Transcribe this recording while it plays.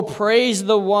Praise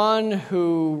the one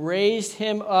who raised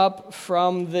him up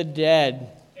from the dead.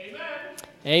 Amen.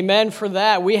 Amen for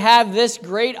that. We have this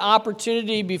great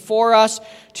opportunity before us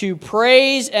to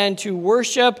praise and to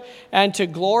worship and to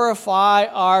glorify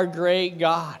our great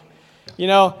God. You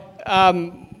know,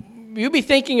 you'll be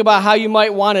thinking about how you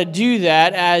might want to do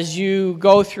that as you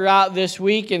go throughout this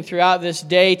week and throughout this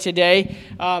day today.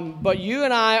 But you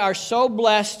and I are so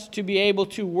blessed to be able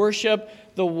to worship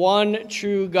the one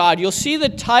true God. You'll see the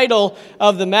title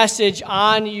of the message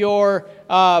on your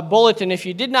bulletin. If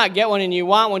you did not get one and you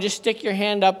want one, just stick your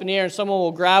hand up in the air and someone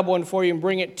will grab one for you and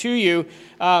bring it to you.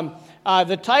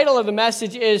 The title of the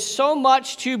message is So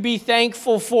Much to Be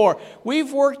Thankful For.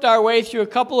 We've worked our way through a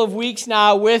couple of weeks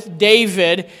now with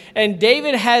David, and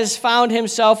David has found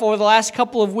himself over the last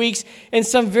couple of weeks in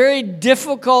some very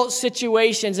difficult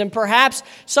situations, and perhaps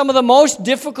some of the most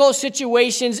difficult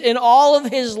situations in all of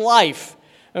his life.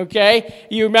 Okay,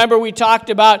 you remember we talked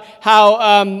about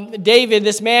how David,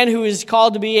 this man who is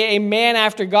called to be a man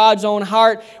after God's own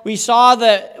heart, we saw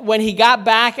that when he got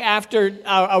back after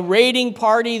a raiding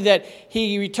party that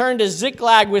he returned to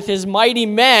Ziklag with his mighty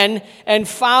men and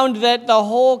found that the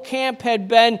whole camp had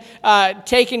been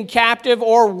taken captive,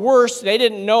 or worse, they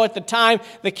didn't know at the time,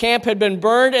 the camp had been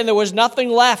burned and there was nothing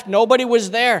left. Nobody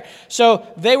was there. So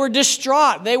they were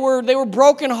distraught. They were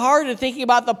brokenhearted thinking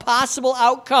about the possible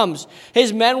outcomes.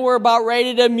 His men were about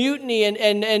ready to mutiny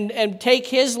and take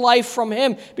his life from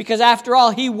him because after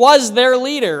all, he was their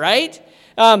leader, right?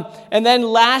 And then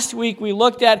last week we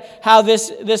looked at how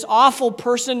this awful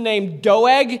person named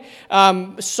Doeg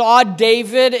saw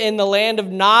David in the land of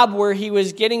Nob, where he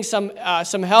was getting some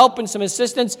help and some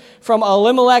assistance from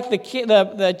Elimelech,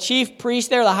 the chief priest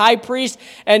there, the high priest.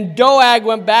 And Doeg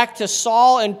went back to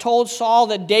Saul and told Saul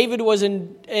that David was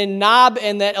in Nob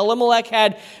and that Elimelech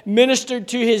had ministered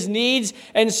to his needs.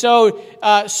 And so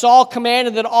Saul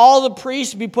commanded that all the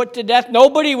priests be put to death.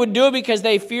 Nobody would do it because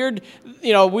they feared,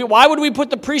 why would we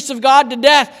put the priests of God to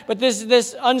death? But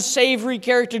this unsavory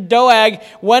character, Doeg,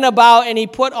 went about and he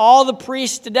put all the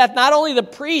priests to death. Not only the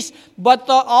priests, but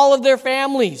all of their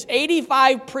families.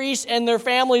 85 priests and their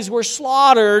families were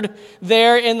slaughtered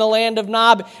there in the land of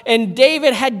Nob. And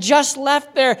David had just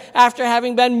left there after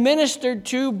having been ministered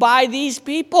to by these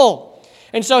people.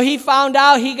 And so he found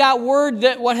out, he got word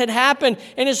that what had happened,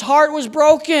 and his heart was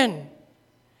broken.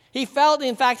 He felt,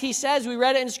 in fact, he says, we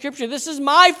read it in Scripture, this is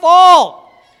my fault.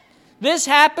 This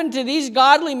happened to these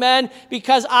godly men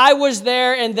because I was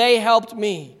there and they helped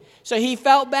me. So he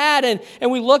felt bad,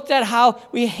 and we looked at how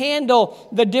we handle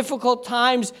the difficult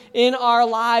times in our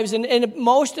lives. And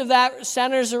most of that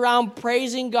centers around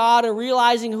praising God and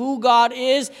realizing who God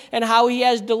is and how He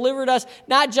has delivered us,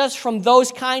 not just from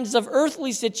those kinds of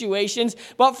earthly situations,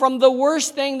 but from the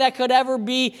worst thing that could ever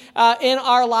be in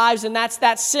our lives, and that's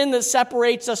that sin that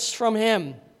separates us from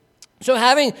Him. So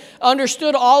having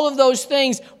understood all of those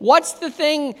things, what's the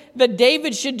thing that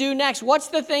David should do next? What's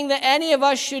the thing that any of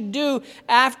us should do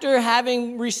after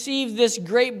having received this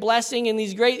great blessing and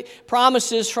these great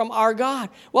promises from our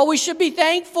God? Well, we should be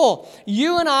thankful.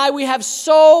 You and I, we have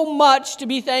so much to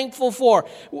be thankful for.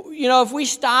 If we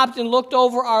stopped and looked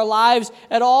over our lives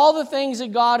at all the things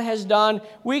that God has done,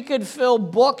 we could fill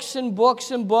books and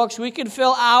books and books. We could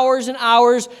fill hours and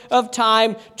hours of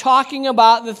time talking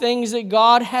about the things that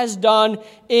God has done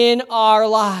in our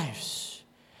lives.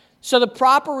 So the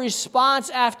proper response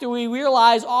after we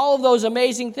realize all of those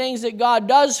amazing things that God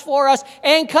does for us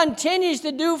and continues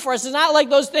to do for us, it's not like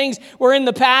those things were in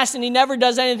the past and He never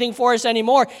does anything for us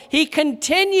anymore. He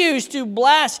continues to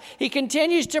bless. He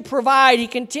continues to provide. He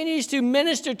continues to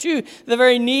minister to the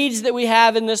very needs that we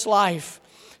have in this life.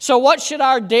 So what should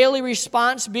our daily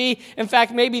response be? In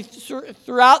fact, maybe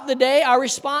throughout the day, our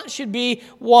response should be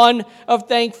one of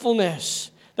thankfulness.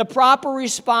 The proper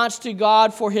response to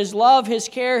God for His love, His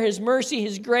care, His mercy,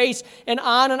 His grace, and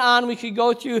on we could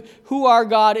go through who our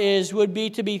God is, would be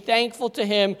to be thankful to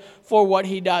Him for what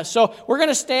He does. So we're going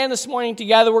to stand this morning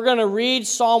together. We're going to read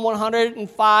Psalm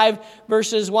 105,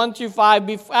 verses 1 through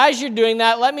 5. As you're doing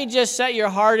that, let me just set your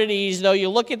heart at ease, though. You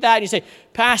look at that and you say,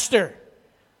 Pastor,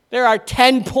 there are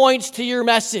 10 points to your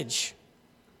message.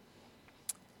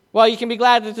 Well, you can be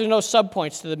glad that there's no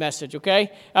subpoints to the message,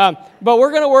 okay? But we're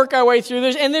going to work our way through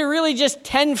this, and they're really just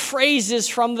 10 phrases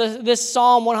from this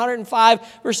Psalm 105,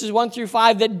 verses 1 through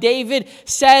 5, that David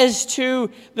says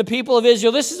to the people of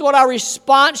Israel. This is what our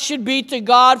response should be to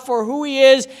God for who He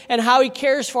is and how He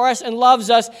cares for us and loves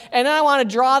us. And I want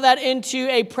to draw that into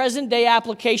a present-day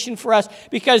application for us,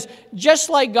 because just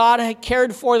like God had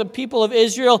cared for the people of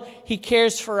Israel, He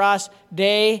cares for us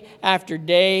day after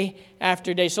day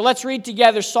after day. So let's read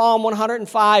together Psalm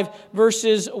 105,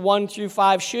 verses 1 through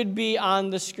 5. Should be on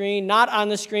the screen, not on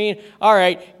the screen. All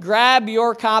right, grab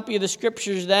your copy of the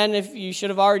scriptures then, if you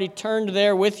should have already turned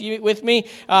there with me.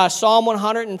 Psalm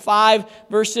 105,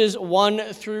 verses 1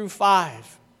 through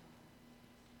 5.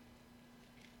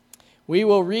 We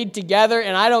will read together,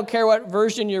 and I don't care what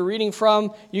version you're reading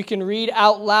from. You can read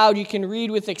out loud. You can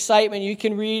read with excitement. You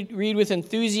can read with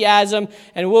enthusiasm,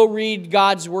 and we'll read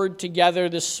God's word together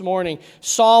this morning.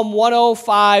 Psalm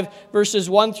 105, verses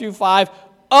 1 through 5.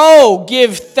 Oh,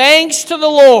 give thanks to the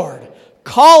Lord.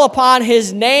 Call upon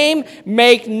his name.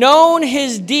 Make known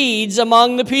his deeds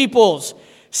among the peoples.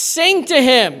 Sing to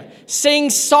him. Sing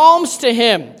psalms to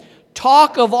him.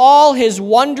 Talk of all his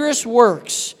wondrous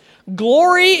works.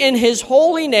 Glory in his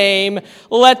holy name.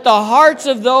 Let the hearts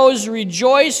of those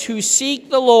rejoice who seek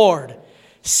the Lord.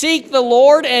 Seek the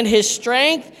Lord and his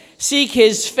strength. Seek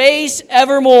his face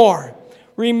evermore.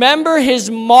 Remember his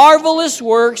marvelous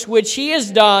works which he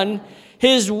has done,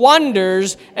 his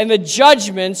wonders and the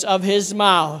judgments of his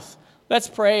mouth. Let's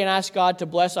pray and ask God to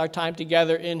bless our time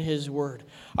together in his word.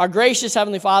 Our gracious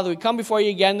Heavenly Father, we come before you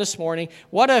again this morning.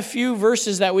 What a few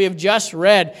verses that we have just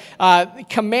read.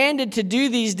 Commanded to do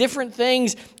these different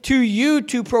things to you,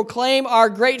 to proclaim our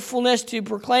gratefulness, to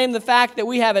proclaim the fact that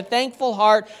we have a thankful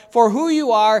heart for who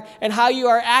you are and how you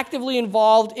are actively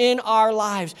involved in our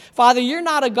lives. Father, you're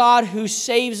not a God who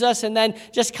saves us and then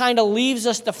just kind of leaves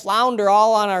us to flounder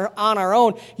all on our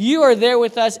own. You are there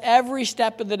with us every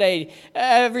step of the day,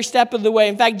 every step of the way.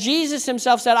 In fact, Jesus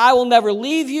himself said, I will never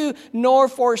leave you nor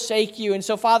forsake you. And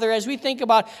so, Father, as we think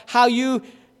about how you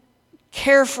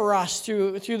care for us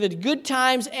through the good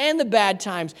times and the bad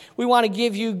times, we want to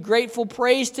give you grateful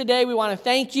praise today. We want to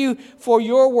thank you for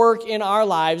your work in our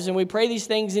lives. And we pray these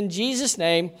things in Jesus'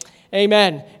 name.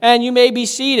 Amen. And you may be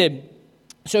seated.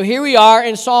 So here we are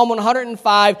in Psalm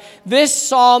 105. This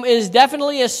psalm is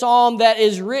definitely a psalm that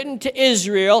is written to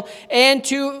Israel and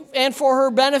for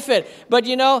her benefit. But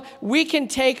you know, we can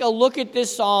take a look at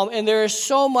this psalm, and there is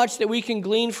so much that we can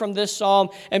glean from this psalm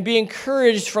and be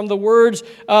encouraged from the words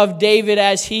of David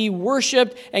as he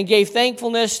worshiped and gave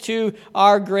thankfulness to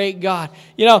our great God.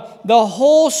 You know, the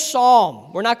whole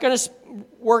psalm, we're not going to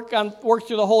work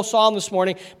through the whole psalm this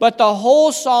morning, but the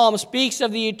whole psalm speaks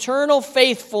of the eternal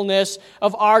faithfulness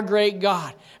of our great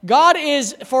God. God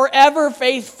is forever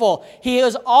faithful. He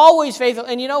is always faithful.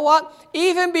 And you know what?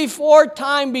 Even before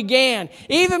time began,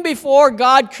 even before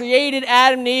God created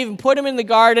Adam and Eve and put them in the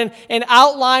garden and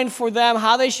outlined for them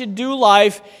how they should do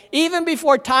life, even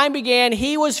before time began,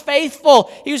 he was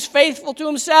faithful. He was faithful to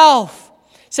himself.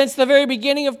 Since the very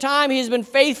beginning of time, he has been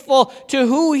faithful to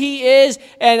who he is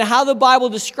and how the Bible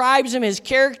describes him, his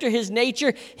character, his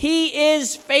nature. He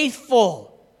is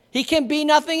faithful. He can be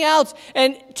nothing else.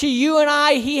 And to you and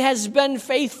I, he has been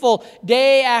faithful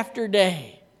day after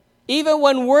day. Even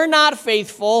when we're not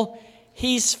faithful,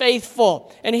 he's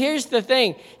faithful. And here's the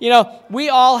thing. You know, we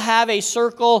all have a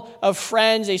circle of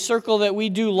friends, a circle that we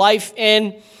do life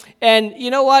in. And you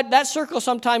know what? That circle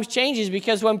sometimes changes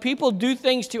because when people do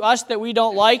things to us that we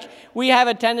don't like, we have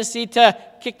a tendency to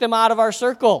kick them out of our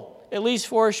circle, at least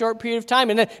for a short period of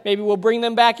time. And then maybe we'll bring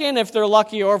them back in if they're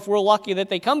lucky, or if we're lucky that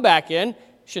they come back in.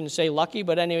 Shouldn't say lucky,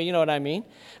 but anyway, you know what I mean.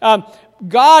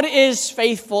 God is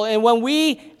faithful. And when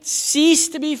we cease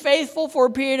to be faithful for a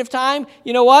period of time,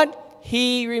 you know what?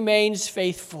 He remains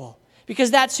faithful.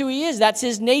 Because that's who he is. That's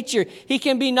his nature. He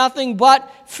can be nothing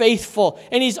but faithful.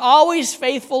 And he's always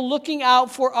faithful, looking out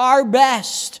for our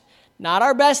best. Not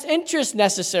our best interest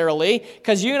necessarily,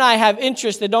 because you and I have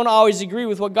interests that don't always agree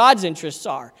with what God's interests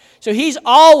are. So he's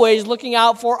always looking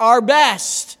out for our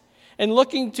best and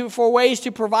looking for ways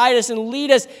to provide us and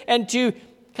lead us and to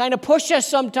kind of push us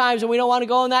sometimes when we don't want to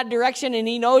go in that direction, and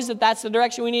he knows that that's the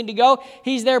direction we need to go.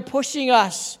 He's there pushing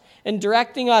us and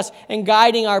directing us and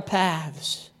guiding our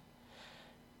paths.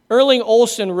 Erling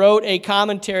Olsen wrote a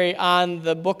commentary on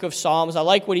the book of Psalms. I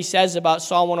like what he says about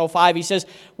Psalm 105. He says,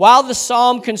 while the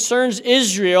psalm concerns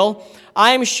Israel,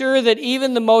 I am sure that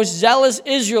even the most zealous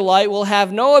Israelite will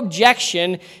have no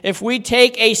objection if we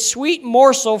take a sweet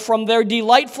morsel from their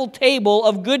delightful table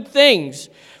of good things.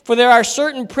 For there are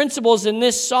certain principles in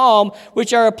this psalm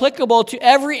which are applicable to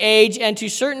every age and to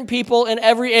certain people in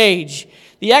every age.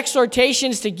 The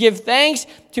exhortations to give thanks,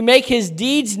 to make his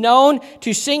deeds known,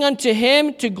 to sing unto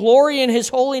him, to glory in his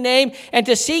holy name, and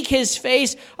to seek his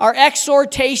face are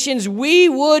exhortations we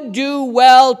would do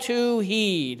well to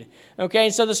heed. Okay,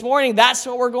 so this morning, that's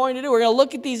what we're going to do. We're going to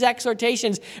look at these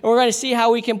exhortations, and we're going to see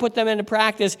how we can put them into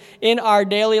practice in our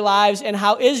daily lives, and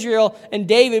how Israel and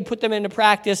David put them into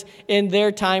practice in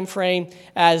their time frame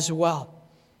as well.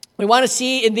 We want to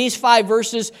see in these 5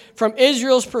 verses from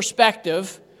Israel's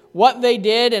perspective what they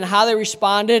did and how they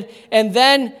responded, and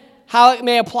then how it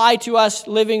may apply to us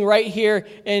living right here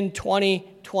in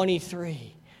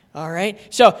 2023. All right?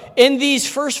 So in these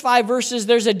first 5 verses,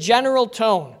 there's a general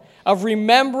tone of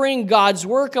remembering God's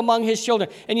work among his children.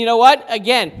 And you know what?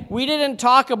 Again, we didn't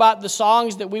talk about the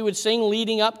songs that we would sing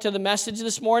leading up to the message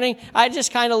this morning. I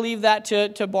just kind of leave that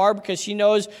to Barb because she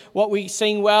knows what we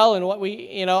sing well and what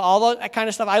we, all that kind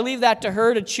of stuff. I leave that to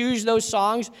her to choose those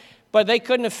songs, but they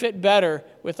couldn't have fit better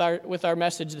with our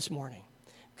message this morning.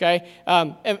 Okay?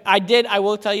 I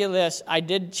will tell you this, I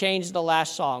did change the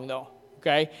last song though.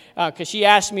 Okay, because she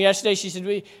asked me yesterday, she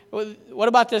said, what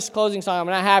about this closing song I'm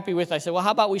not happy with? I said, well,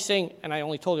 how about we sing, and I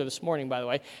only told her this morning, by the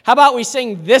way, how about we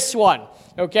sing this one,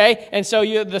 okay? And so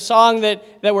the song that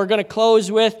we're going to close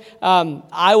with,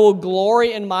 I Will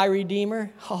Glory in My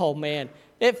Redeemer. Oh, man,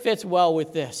 it fits well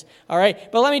with this, all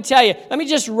right? But let me tell you, let me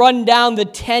just run down the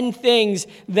 10 things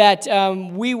that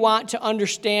we want to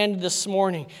understand this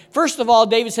morning. First of all,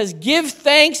 David says, give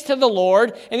thanks to the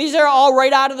Lord. And these are all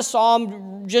right out of the Psalm,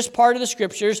 just part of the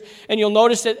Scriptures. And you'll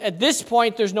notice that at this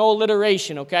point, there's no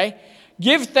alliteration, okay?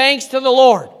 Give thanks to the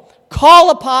Lord. Call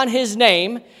upon his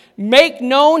name. Make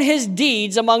known his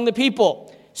deeds among the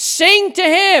people. Sing to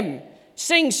him.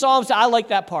 Sing psalms. I like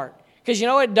that part. Because you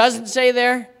know what it doesn't say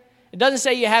there? It doesn't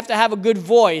say you have to have a good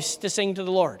voice to sing to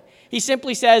the Lord. He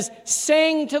simply says,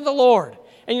 sing to the Lord.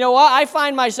 And you know what? I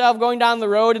find myself going down the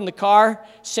road in the car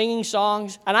singing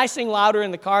songs, and I sing louder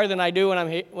in the car than I do when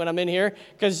I'm in here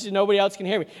because nobody else can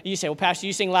hear me. You say, well, Pastor,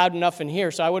 you sing loud enough in here,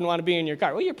 so I wouldn't want to be in your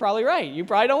car. Well, you're probably right. You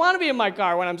probably don't want to be in my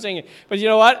car when I'm singing. But you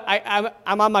know what?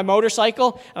 I'm on my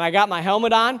motorcycle, and I got my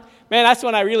helmet on. Man, that's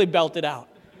when I really belt it out.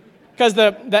 Because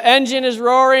the engine is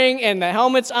roaring and the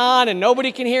helmet's on and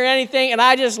nobody can hear anything, and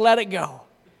I just let it go.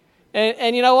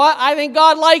 And you know what? I think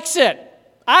God likes it.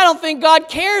 I don't think God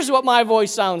cares what my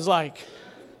voice sounds like.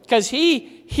 Because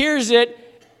he hears it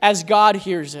as God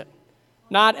hears it,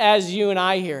 not as you and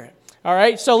I hear it. All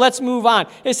right, so let's move on.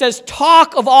 It says,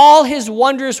 talk of all his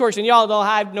wondrous works. And y'all don't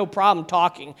have no problem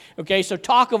talking. Okay, so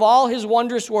talk of all his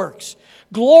wondrous works.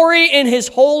 Glory in his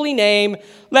holy name.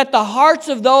 Let the hearts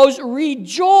of those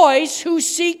rejoice who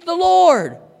seek the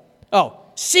Lord. Oh,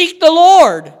 seek the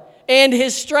Lord and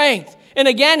his strength. And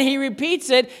again, he repeats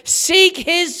it, seek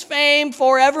his fame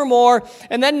forevermore.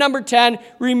 And then number 10,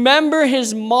 remember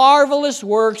his marvelous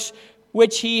works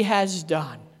which he has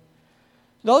done.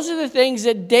 Those are the things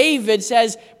that David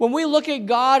says when we look at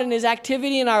God and his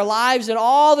activity in our lives and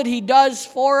all that he does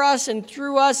for us and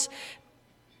through us.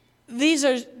 These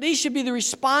should be the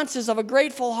responses of a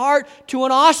grateful heart to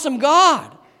an awesome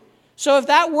God. So if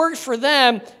that worked for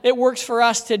them, it works for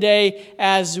us today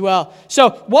as well.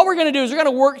 So what we're going to do is we're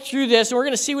going to work through this, and we're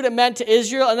going to see what it meant to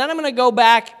Israel, and then I'm going to go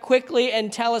back quickly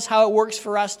and tell us how it works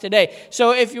for us today.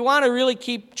 So if you want to really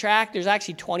keep track, there's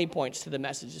actually 20 points to the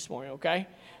message this morning, okay?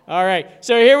 All right,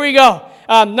 so here we go.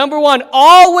 Number 1,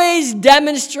 always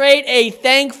demonstrate a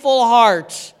thankful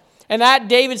heart. And that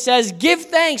David says, give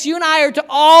thanks. You and I are to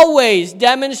always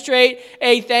demonstrate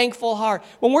a thankful heart.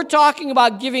 When we're talking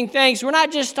about giving thanks, we're not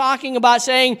just talking about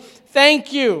saying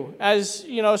thank you. As,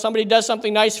 somebody does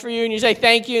something nice for you and you say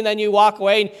thank you and then you walk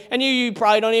away. And you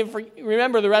probably don't even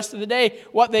remember the rest of the day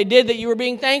what they did that you were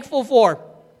being thankful for.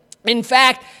 In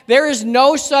fact, there is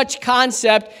no such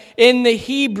concept in the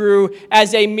Hebrew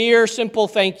as a mere simple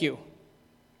thank you.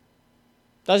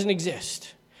 Doesn't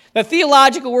exist. The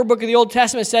Theological Word Book of the Old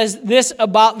Testament says this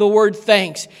about the word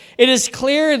thanks. It is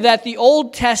clear that the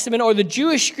Old Testament or the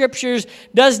Jewish Scriptures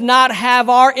does not have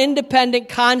our independent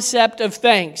concept of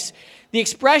thanks. The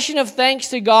expression of thanks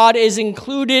to God is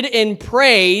included in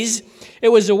praise. It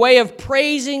was a way of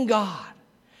praising God.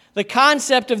 The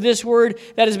concept of this word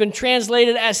that has been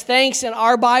translated as thanks in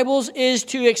our Bibles is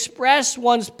to express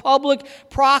one's public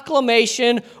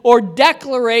proclamation or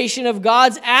declaration of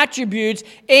God's attributes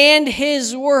and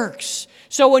his works.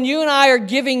 So when you and I are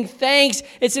giving thanks,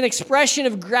 it's an expression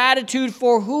of gratitude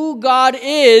for who God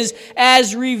is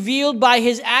as revealed by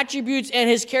his attributes and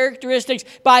his characteristics,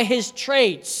 by his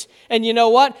traits. And you know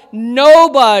what?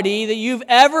 Nobody that you've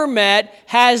ever met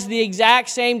has the exact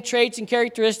same traits and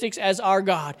characteristics as our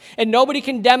God. And nobody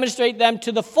can demonstrate them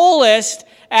to the fullest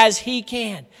as he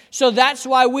can. So that's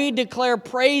why we declare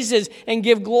praises and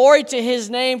give glory to his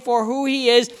name for who he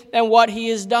is and what he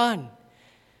has done.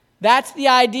 That's the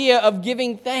idea of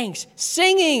giving thanks.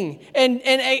 Singing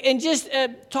and just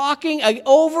talking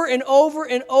over and over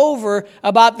and over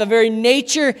about the very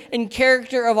nature and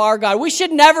character of our God. We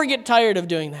should never get tired of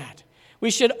doing that. We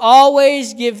should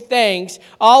always give thanks,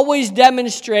 always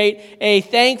demonstrate a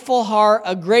thankful heart,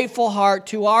 a grateful heart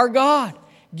to our God.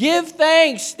 Give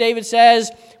thanks, David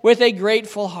says, with a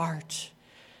grateful heart.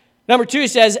 Number 2, he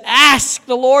says, ask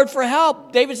the Lord for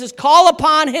help. David says, call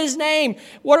upon his name.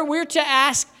 What are we to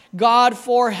ask God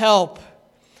for help?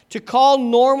 To call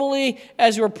normally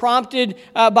as we're prompted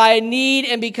by a need,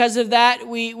 and because of that,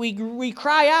 we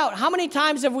cry out. How many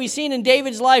times have we seen in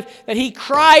David's life that he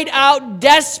cried out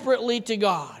desperately to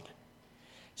God?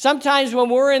 Sometimes when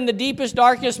we're in the deepest,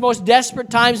 darkest, most desperate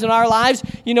times in our lives,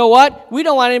 you know what? We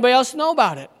don't want anybody else to know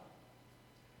about it.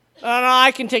 No,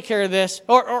 I can take care of this.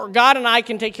 Or God and I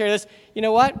can take care of this. You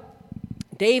know what?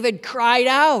 David cried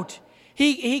out.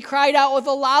 He cried out with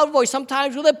a loud voice,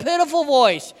 sometimes with a pitiful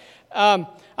voice.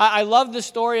 I love the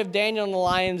story of Daniel in the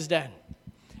lion's den.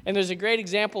 And there's a great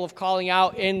example of calling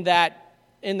out in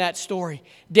that story.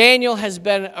 Daniel has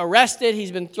been arrested.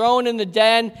 He's been thrown in the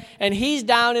den, and he's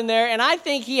down in there. And I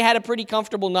think he had a pretty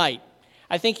comfortable night.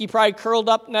 I think he probably curled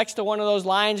up next to one of those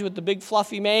lions with the big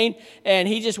fluffy mane, and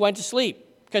he just went to sleep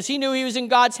because he knew he was in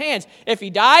God's hands. If he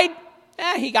died,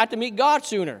 he got to meet God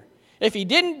sooner. If he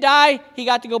didn't die, he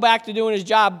got to go back to doing his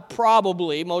job,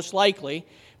 probably, most likely.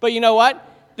 But you know what?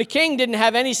 The king didn't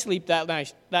have any sleep that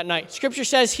night. Scripture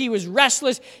says he was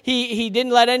restless. He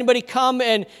didn't let anybody come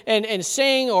and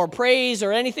sing or praise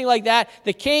or anything like that.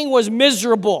 The king was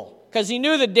miserable because he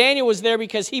knew that Daniel was there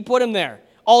because he put him there,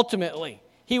 ultimately.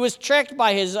 He was tricked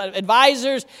by his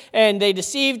advisors, and they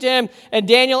deceived him, and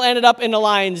Daniel ended up in the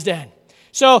lion's den.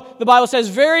 So the Bible says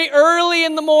very early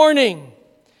in the morning,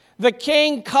 the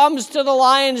king comes to the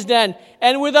lion's den,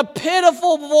 and with a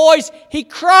pitiful voice, he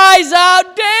cries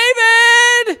out,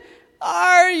 David,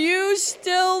 are you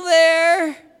still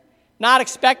there? Not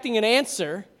expecting an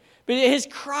answer, but his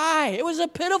cry, it was a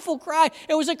pitiful cry.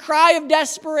 It was a cry of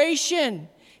desperation.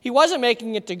 He wasn't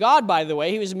making it to God, by the way.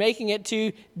 He was making it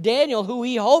to Daniel, who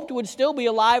he hoped would still be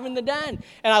alive in the den.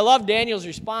 And I love Daniel's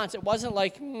response. It wasn't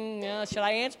like, should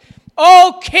I answer?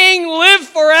 Oh, king, live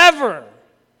forever.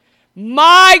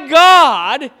 My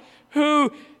God,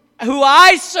 who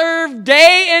I serve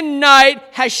day and night,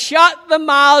 has shut the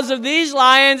mouths of these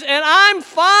lions, and I'm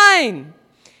fine.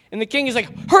 And the king is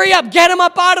like, hurry up, get him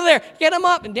up out of there, get him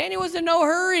up. And Daniel was in no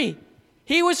hurry.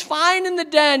 He was fine in the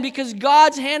den because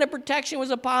God's hand of protection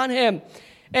was upon him.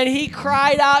 And he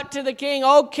cried out to the king,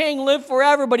 oh, king, live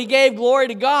forever, but he gave glory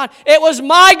to God. It was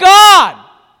my God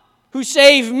who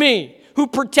saved me, who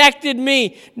protected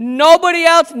me. Nobody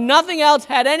else, nothing else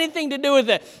had anything to do with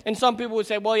it. And some people would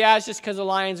say, well, yeah, it's just because the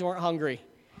lions weren't hungry.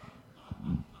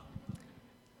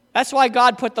 That's why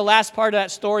God put the last part of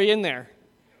that story in there.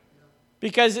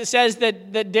 Because it says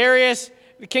that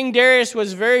King Darius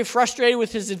was very frustrated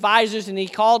with his advisors, and he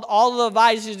called all the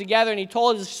advisors together, and he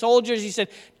told his soldiers, he said,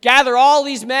 gather all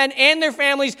these men and their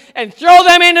families and throw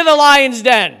them into the lion's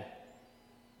den.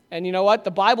 And you know what?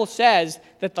 The Bible says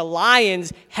that the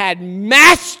lions had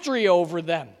mastery over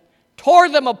them, tore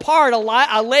them apart, a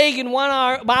leg in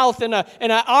one mouth and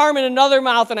an arm in another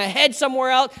mouth and a head somewhere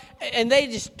else, and they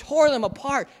just tore them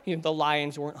apart. The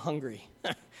lions weren't hungry.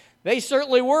 They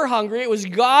certainly were hungry. It was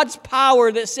God's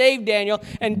power that saved Daniel,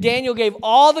 and Daniel gave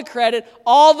all the credit,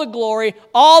 all the glory,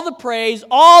 all the praise,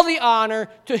 all the honor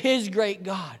to his great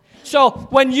God. So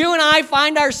when you and I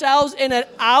find ourselves in an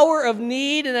hour of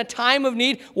need, in a time of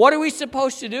need, what are we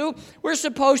supposed to do? We're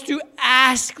supposed to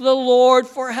ask the Lord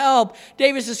for help.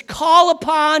 David says, call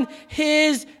upon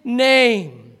his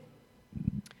name.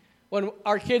 When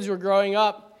our kids were growing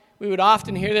up, we would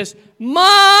often hear this,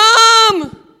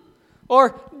 Mom!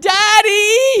 Or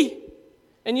Daddy!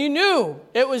 And you knew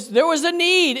there was a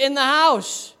need in the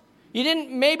house. You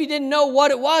maybe didn't know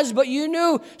what it was, but you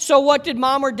knew. So what did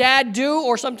Mom or Dad do?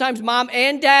 Or sometimes Mom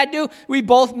and Dad do? We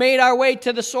both made our way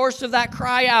to the source of that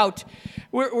cry out.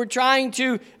 We're trying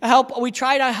to help. We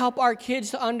try to help our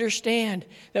kids to understand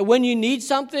that when you need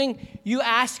something, you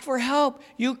ask for help.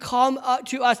 You come up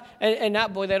to us. And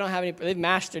that, boy, they've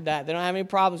mastered that. They don't have any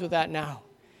problems with that now.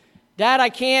 Dad, I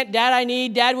can't. Dad, I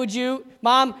need. Dad, would you?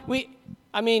 Mom,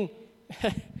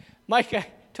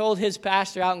 Mike told his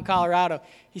pastor out in Colorado,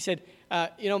 he said,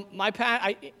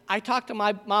 I talk to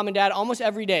my mom and dad almost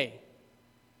every day.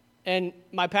 And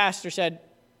my pastor said,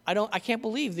 I can't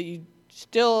believe that you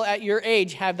still at your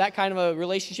age have that kind of a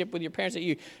relationship with your parents, that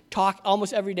you talk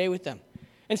almost every day with them.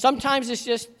 And sometimes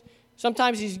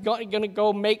he's going to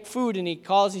go make food, and he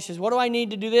calls, he says, what do I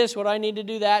need to do this? What do I need to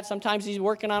do that? Sometimes he's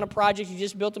working on a project. He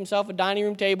just built himself a dining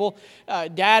room table.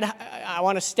 Dad, I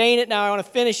want to stain it now. I want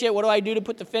to finish it. What do I do to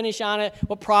put the finish on it?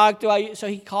 What product do I use? So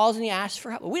he calls and he asks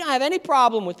for help. We don't have any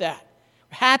problem with that.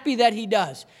 We're happy that he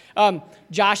does.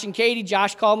 Josh and Katie,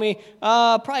 Josh called me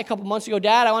probably a couple months ago,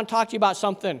 Dad, I want to talk to you about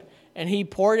something. and he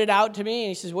poured it out to me, and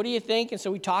he says, what do you think? And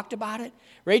so we talked about it.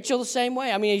 Rachel the same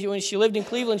way. I mean, when she lived in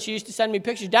Cleveland, she used to send me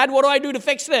pictures. Dad, what do I do to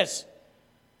fix this?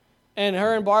 And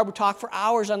her and Barb would talk for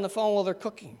hours on the phone while they're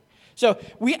cooking. So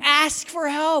we ask for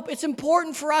help. It's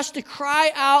important for us to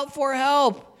cry out for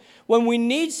help. When we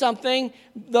need something,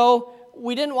 though,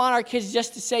 we didn't want our kids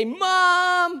just to say,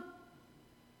 Mom.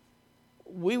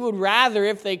 We would rather,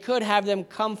 if they could, have them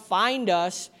come find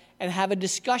us and have a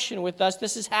discussion with us.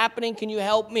 This is happening. Can you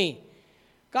help me?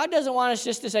 God doesn't want us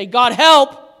just to say, God,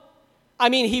 help. I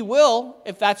mean, he will,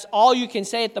 if that's all you can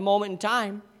say at the moment in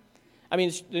time. I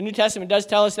mean, the New Testament does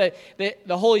tell us that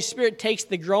the Holy Spirit takes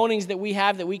the groanings that we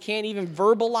have that we can't even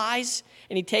verbalize,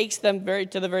 and he takes them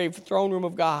to the very throne room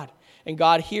of God. And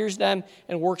God hears them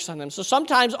and works on them. So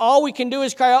sometimes all we can do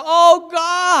is cry out, oh,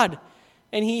 God.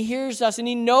 And he hears us, and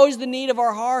he knows the need of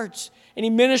our hearts, and he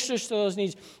ministers to those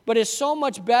needs. But it's so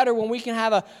much better when we can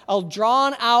have a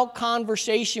drawn-out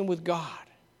conversation with God.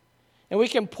 And we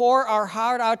can pour our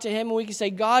heart out to him, and we can say,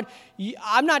 God,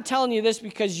 I'm not telling you this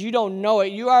because you don't know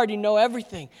it. You already know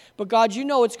everything. But God, you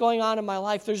know what's going on in my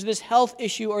life. There's this health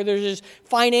issue, or there's this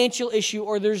financial issue,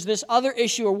 or there's this other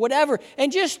issue, or whatever.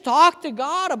 And just talk to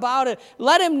God about it.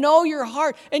 Let him know your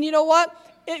heart. And you know what?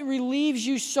 It relieves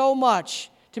you so much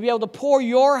to be able to pour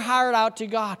your heart out to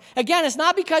God. Again, it's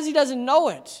not because he doesn't know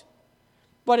it,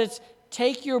 but it's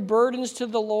take your burdens to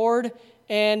the Lord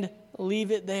and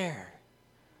leave it there.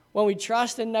 When we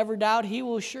trust and never doubt, he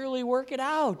will surely work it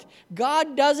out.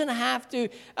 God doesn't have to,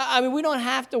 we don't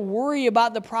have to worry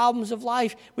about the problems of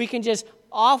life. We can just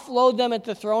offload them at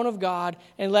the throne of God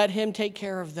and let him take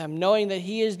care of them, knowing that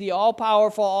he is the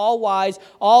all-powerful, all-wise,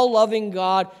 all-loving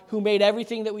God who made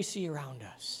everything that we see around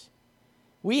us.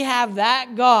 We have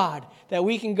that God that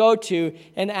we can go to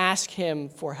and ask him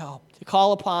for help, to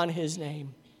call upon his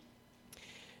name.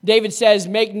 David says,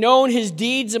 make known his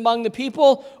deeds among the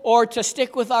people, or to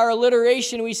stick with our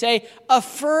alliteration, we say,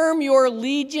 affirm your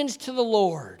allegiance to the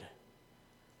Lord.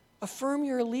 Affirm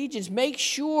your allegiance. Make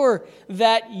sure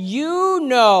that you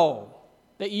know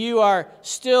that you are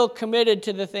still committed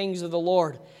to the things of the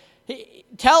Lord.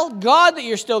 Tell God that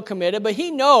you're still committed, but he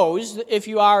knows if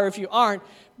you are or if you aren't.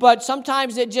 But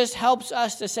sometimes it just helps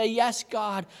us to say, yes,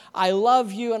 God, I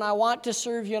love you and I want to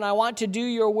serve you and I want to do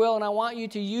your will and I want you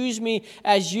to use me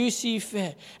as you see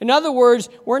fit. In other words,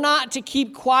 we're not to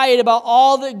keep quiet about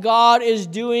all that God is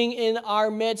doing in our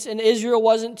midst, and Israel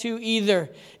wasn't to either.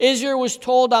 Israel was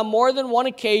told on more than one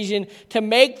occasion to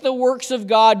make the works of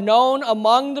God known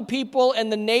among the people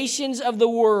and the nations of the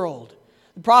world.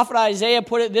 The prophet Isaiah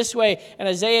put it this way in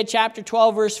Isaiah chapter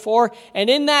 12, verse 4, and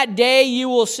in that day you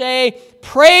will say,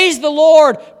 praise the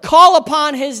Lord, call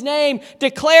upon his name,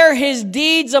 declare his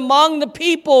deeds among the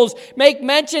peoples, make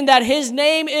mention that his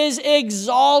name is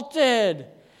exalted.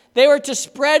 They were to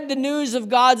spread the news of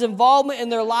God's involvement in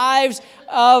their lives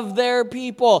of their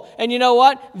people. And you know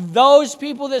what? Those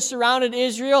people that surrounded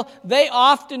Israel, they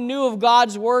often knew of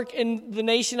God's work in the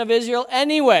nation of Israel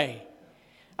anyway.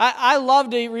 I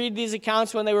love to read these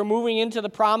accounts when they were moving into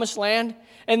the promised land.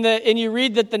 And you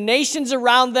read that the nations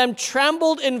around them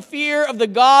trembled in fear of the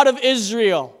God of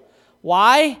Israel.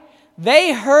 Why?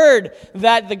 They heard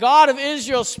that the God of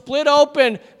Israel split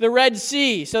open the Red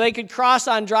Sea so they could cross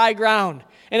on dry ground.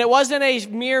 And it wasn't a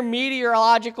mere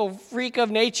meteorological freak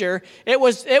of nature. It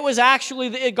was actually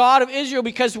the God of Israel,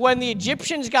 because when the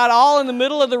Egyptians got all in the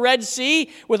middle of the Red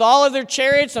Sea with all of their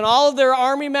chariots and all of their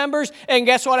army members, and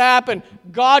guess what happened?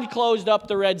 God closed up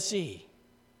the Red Sea.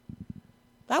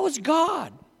 That was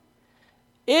God.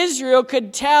 Israel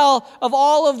could tell of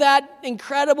all of that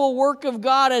incredible work of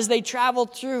God as they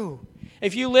traveled through.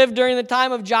 If you lived during the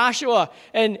time of Joshua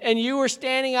and you were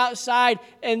standing outside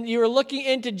and you were looking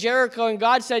into Jericho and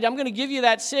God said, I'm going to give you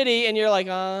that city, and you're like,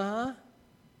 uh-huh.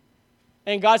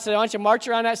 And God said, I want you to march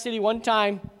around that city one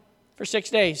time for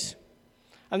 6 days.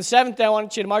 On the seventh day, I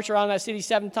want you to march around that city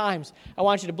 7 times. I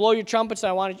want you to blow your trumpets, and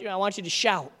I want you to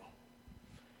shout.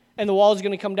 And the wall is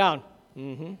going to come down.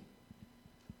 Mm-hmm.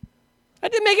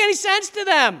 That didn't make any sense to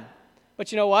them.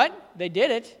 But you know what? They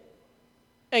did it.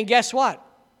 And guess what?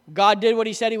 God did what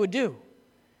he said he would do.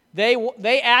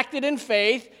 They acted in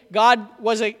faith. God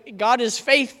is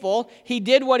faithful. He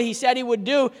did what he said he would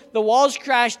do. The walls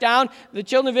crashed down. The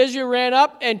children of Israel ran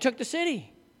up and took the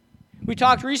city. We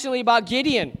talked recently about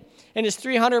Gideon and his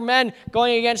 300 men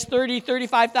going against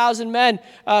 35,000 men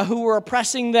who were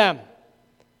oppressing them.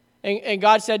 And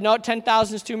God said, no,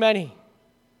 10,000 is too many.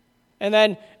 And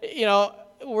then,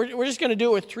 we're just going to do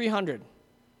it with 300.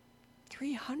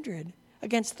 300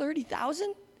 against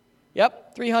 30,000?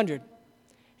 Yep, 300.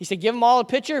 He said, give them all a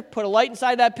pitcher, put a light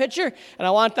inside that pitcher, and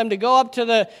I want them to go up to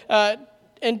the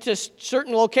into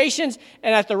certain locations,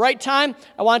 and at the right time,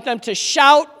 I want them to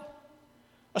shout,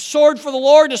 a sword for the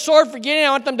Lord, a sword for Gideon.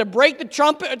 I want them to break the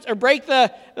trumpet, or break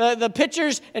the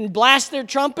pitchers and blast their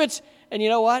trumpets. And you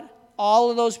know what?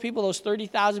 All of those people, those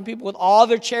 30,000 people with all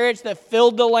their chariots that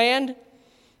filled the land,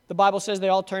 the Bible says they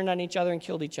all turned on each other and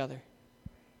killed each other.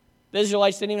 The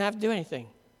Israelites didn't even have to do anything.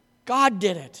 God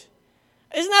did it.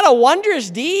 Isn't that a wondrous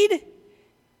deed?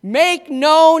 Make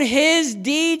known his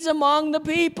deeds among the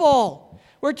people.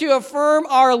 We're to affirm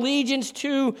our allegiance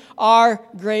to our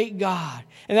great God.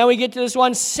 And then we get to this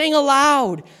one, sing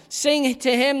aloud. Sing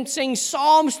to him, sing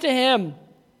psalms to him.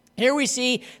 Here we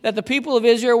see that the people of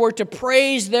Israel were to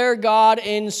praise their God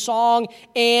in song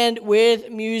and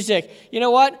with music. You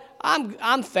know what?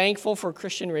 I'm thankful for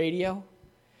Christian radio.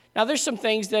 Now, there's some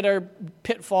things that are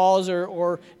pitfalls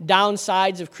or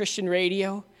downsides of Christian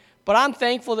radio, but I'm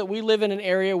thankful that we live in an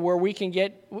area where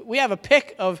we have a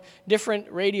pick of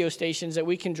different radio stations that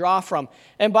we can draw from.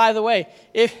 And by the way,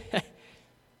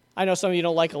 I know some of you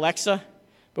don't like Alexa,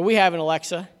 but we have an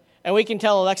Alexa, and we can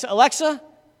tell Alexa,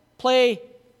 play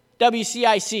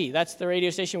WCIC. That's the radio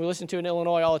station we listen to in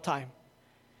Illinois all the time.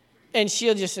 And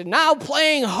she'll just say, now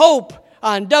playing Hope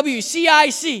on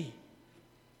WCIC.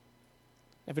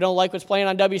 If you don't like what's playing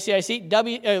on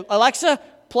WCIC, Alexa,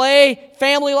 play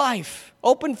Family Life.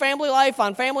 Open Family Life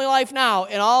on Family Life now.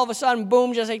 And all of a sudden,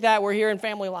 boom, just like that, we're here in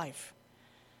Family Life.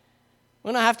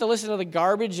 We don't have to listen to the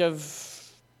garbage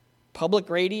of public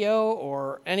radio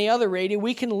or any other radio.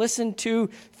 We can listen to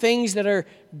things that are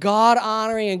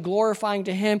God-honoring and glorifying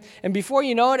to him. And before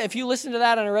you know it, if you listen to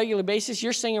that on a regular basis,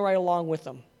 you're singing right along with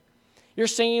them. You're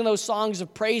singing those songs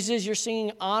of praises. You're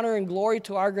singing honor and glory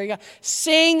to our great God.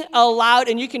 Sing aloud,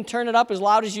 and you can turn it up as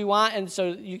loud as you want, and so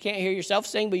you can't hear yourself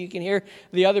sing, but you can hear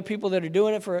the other people that are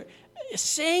doing it for.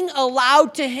 Sing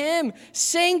aloud to him.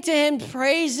 Sing to him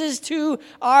praises to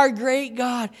our great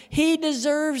God. He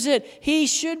deserves it. He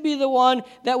should be the one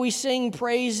that we sing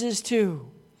praises to.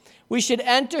 We should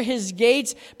enter his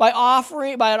gates by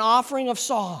an offering of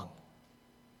song.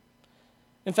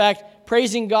 In fact,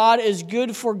 praising God is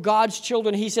good for God's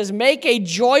children. He says, make a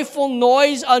joyful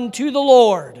noise unto the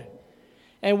Lord.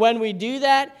 And when we do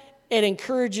that, it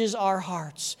encourages our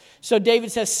hearts. So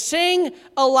David says, sing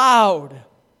aloud.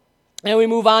 And we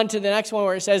move on to the next one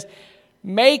where it says,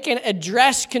 make an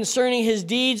address concerning his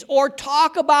deeds or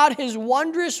talk about his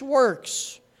wondrous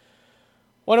works.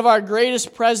 One of our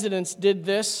greatest presidents did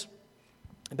this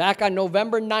back on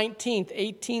November 19th,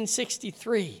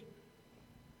 1863.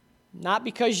 Not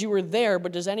because you were there,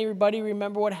 but does anybody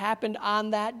remember what happened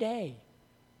on that day?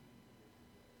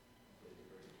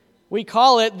 We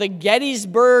call it the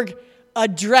Gettysburg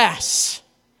Address.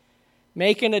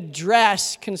 Make an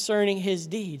address concerning his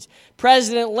deeds.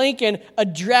 President Lincoln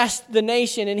addressed the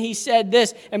nation, and he said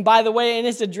this. And by the way, in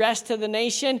his address to the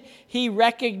nation, he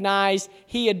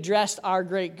addressed our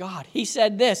great God. He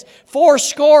said this,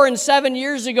 77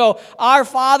 years ago, our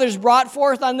fathers brought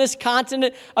forth on this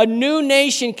continent a new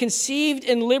nation conceived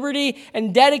in liberty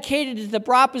and dedicated to the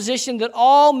proposition that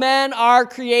all men are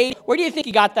created. Where do you think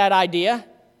he got that idea?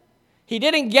 He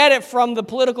didn't get it from the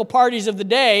political parties of the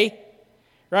day,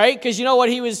 right? Because you know what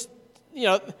he was,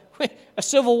 a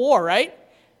civil war, right?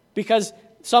 Because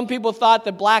some people thought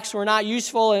that blacks were not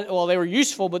useful. Well, they were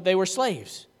useful, but they were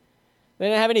slaves. They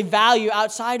didn't have any value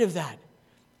outside of that.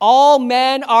 All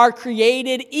men are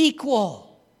created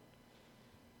equal.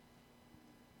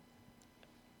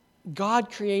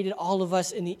 God created all of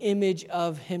us in the image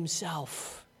of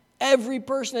himself. Every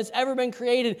person that's ever been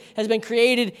created has been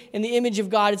created in the image of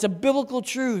God. It's a biblical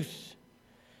truth.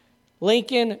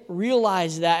 Lincoln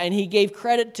realized that, and he gave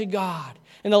credit to God.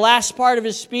 In the last part of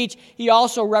his speech, he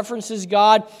also references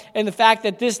God and the fact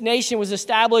that this nation was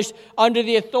established under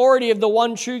the authority of the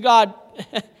one true God,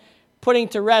 putting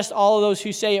to rest all of those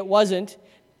who say it wasn't.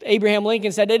 Abraham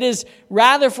Lincoln said, it is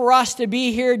rather for us to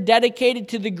be here dedicated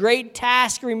to the great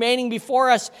task remaining before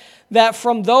us, that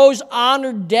from those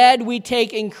honored dead we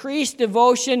take increased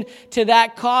devotion to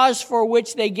that cause for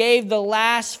which they gave the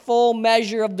last full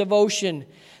measure of devotion.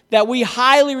 That we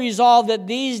highly resolve that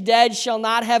these dead shall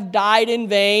not have died in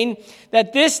vain,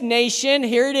 that this nation,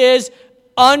 here it is,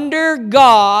 under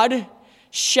God,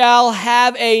 shall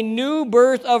have a new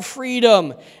birth of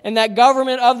freedom, and that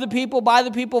government of the people, by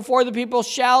the people, for the people,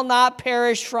 shall not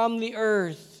perish from the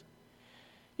earth.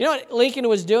 You know what Lincoln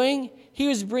was doing? He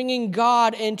was bringing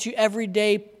God into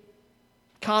everyday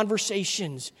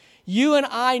conversations. You and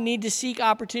I need to seek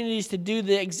opportunities to do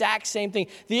the exact same thing.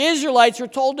 The Israelites were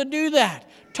told to do that.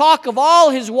 Talk of all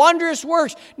his wondrous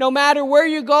works. No matter where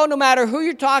you go, no matter who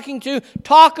you're talking to,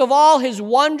 talk of all his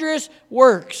wondrous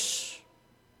works.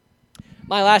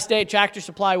 My last day at Tractor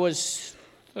Supply was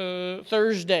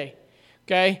Thursday,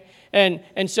 okay?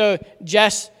 And so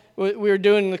Jess, we were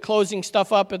doing the closing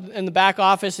stuff up in the back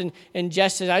office, and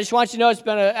Jess says, I just want you to know it's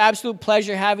been an absolute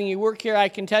pleasure having you work here. I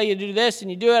can tell you to do this,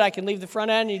 and you do it. I can leave the front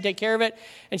end, and you take care of it.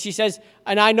 And she says,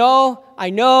 and I know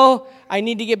I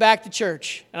need to get back to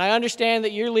church. And I understand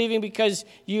that you're leaving because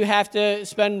you have to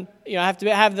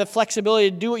have the flexibility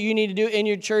to do what you need to do in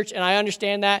your church, and I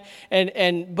understand that.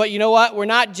 But you know what? We're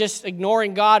not just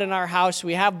ignoring God in our house.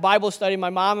 We have Bible study,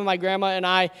 my mom and my grandma and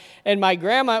I. And my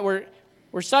grandma,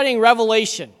 we're studying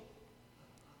Revelation.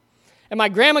 And my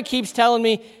grandma keeps telling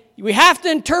me, we have to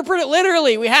interpret it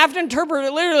literally. We have to interpret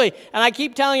it literally. And I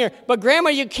keep telling her, but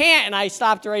Grandma, you can't. And I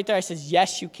stopped her right there. I said,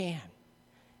 yes, you can.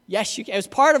 Yes, you can. It was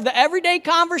part of the everyday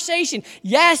conversation.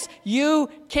 Yes, you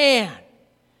can.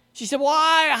 She said,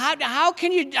 why? How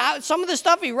can you, some of the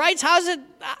stuff he writes, how's it?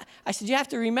 I said, you have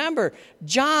to remember,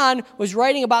 John was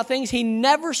writing about things he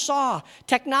never saw.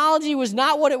 Technology was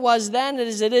not what it was then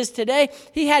as it is today.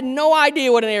 He had no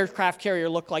idea what an aircraft carrier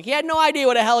looked like. He had no idea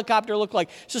what a helicopter looked like.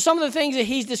 So some of the things that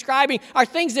he's describing are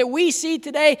things that we see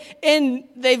today, and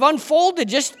they've unfolded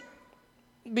just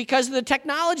because of the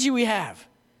technology we have.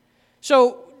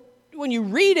 So when you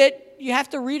read it, you have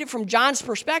to read it from John's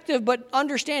perspective, but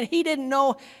understand he didn't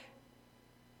know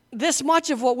this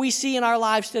much of what we see in our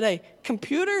lives today.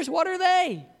 Computers, what are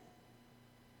they?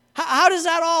 How does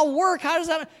that all work?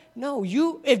 No,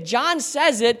 if John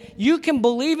says it, you can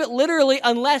believe it literally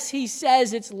unless he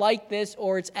says it's like this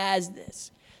or it's as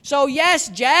this. So yes,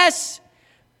 Jess,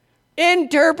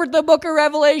 interpret the book of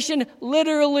Revelation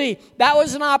literally. That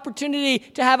was an opportunity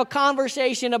to have a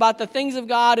conversation about the things of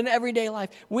God in everyday life.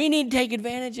 We need to take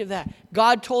advantage of that.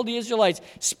 God told the Israelites,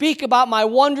 speak about my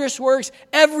wondrous works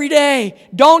every day.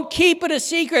 Don't keep it a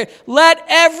secret. Let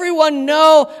everyone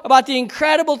know about the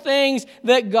incredible things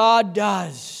that God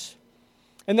does.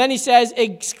 And then he says,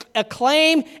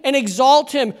 acclaim and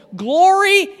exalt him.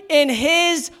 Glory in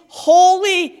his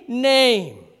holy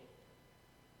name.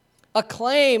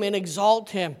 Acclaim and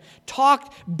exalt him.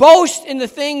 Boast in the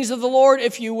things of the Lord,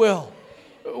 if you will.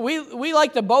 We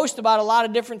like to boast about a lot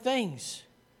of different things.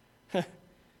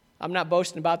 I'm not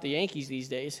boasting about the Yankees these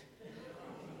days.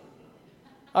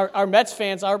 Our Mets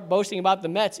fans aren't boasting about the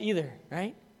Mets either,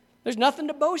 right? There's nothing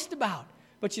to boast about.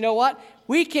 But you know what?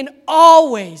 We can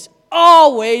always,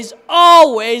 always,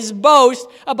 always boast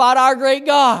about our great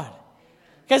God.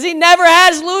 Because he never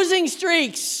has losing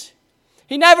streaks.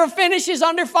 He never finishes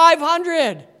under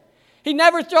 500. He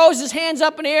never throws his hands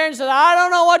up in the air and says, I don't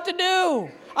know what to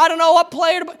do. I don't know what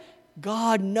player to...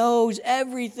 God knows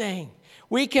everything.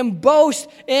 We can boast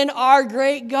in our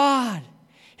great God.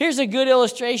 Here's a good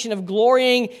illustration of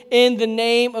glorying in the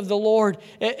name of the Lord.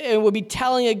 It will be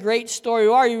telling a great story.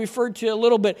 We already referred to it a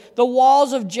little bit. The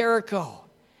walls of Jericho.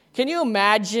 Can you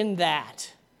imagine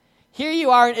that? Here you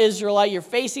are, an Israelite. You're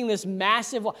facing this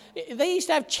massive wall. They used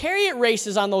to have chariot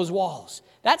races on those walls.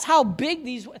 That's how big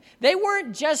they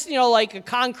weren't just, like a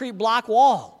concrete block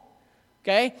wall.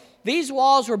 Okay? These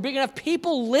walls were big enough.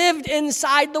 People lived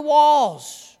inside the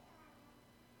walls.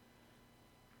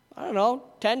 I don't know,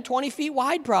 10, 20 feet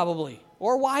wide probably,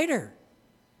 or wider.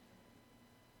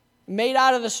 Made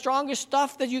out of the strongest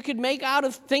stuff that you could make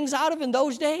things out of in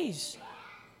those days.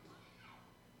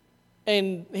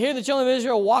 And here the children of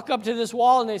Israel walk up to this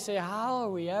wall and they say, how are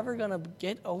we ever going to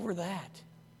get over that?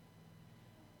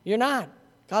 You're not.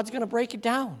 God's going to break it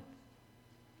down.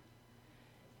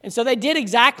 And so they did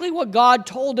exactly what God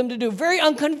told them to do. Very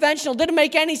unconventional. Didn't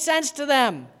make any sense to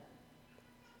them.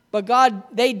 But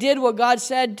they did what God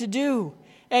said to do.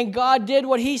 And God did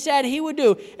what he said he would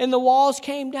do. And the walls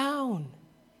came down.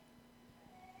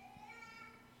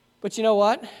 But you know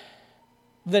what?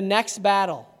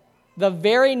 The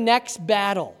very next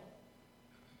battle,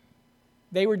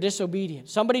 they were disobedient.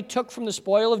 Somebody took from the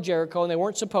spoil of Jericho, and they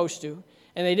weren't supposed to,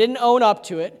 and they didn't own up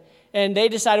to it, and they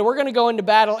decided, we're going to go into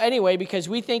battle anyway because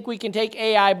we think we can take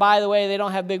Ai. By the way, they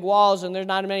don't have big walls, and there's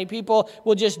not many people.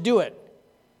 We'll just do it.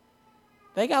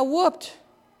 They got whooped.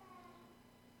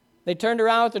 They turned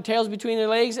around with their tails between their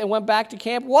legs and went back to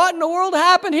camp. What in the world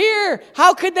happened here?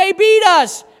 How could they beat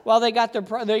us? Well, they got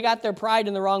their pride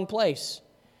in the wrong place.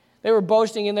 They were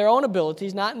boasting in their own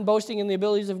abilities, not in boasting in the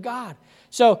abilities of God.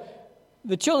 So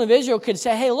the children of Israel could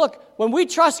say, hey, look, when we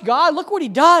trust God, look what he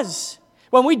does.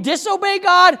 When we disobey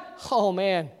God, oh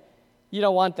man, you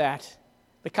don't want that.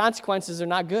 The consequences are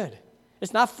not good.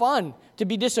 It's not fun to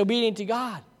be disobedient to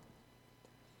God.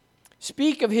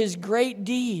 Speak of his great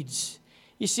deeds.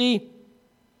 You see,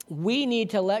 we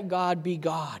need to let God be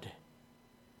God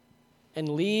and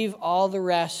leave all the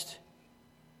rest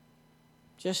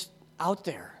just out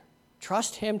there.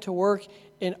 Trust him to work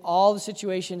in all the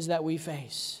situations that we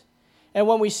face. And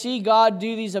when we see God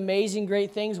do these amazing,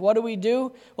 great things, what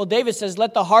do? Well, David says,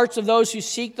 let the hearts of those who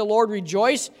seek the Lord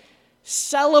rejoice.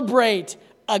 Celebrate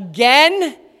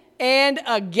again and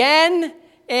again.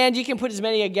 And you can put as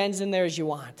many agains in there as you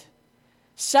want.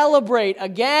 Celebrate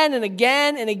again and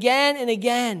again and again and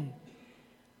again.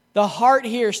 The heart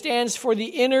here stands for the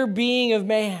inner being of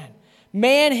man.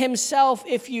 Man himself,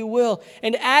 if you will.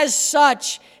 And as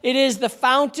such, it is the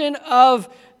fountain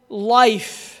of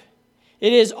life.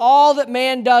 It is all that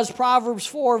man does, Proverbs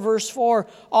 4, verse 4.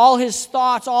 All his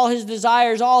thoughts, all his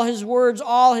desires, all his words,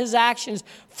 all his actions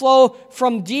flow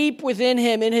from deep within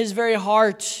him in his very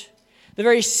heart. The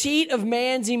very seat of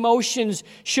man's emotions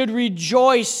should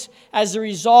rejoice as a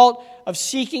result of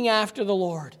seeking after the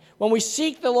Lord. When we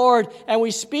seek the Lord and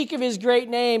we speak of his great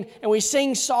name and we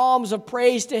sing psalms of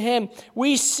praise to him,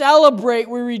 we celebrate,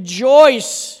 we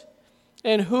rejoice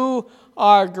in who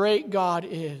our great God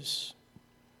is.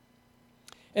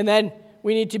 And then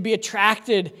we need to be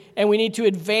attracted and we need to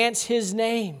advance his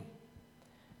name.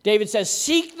 David says,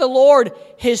 seek the Lord,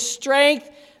 his strength,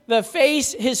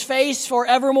 his face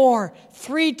forevermore.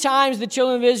 3 times the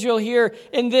children of Israel here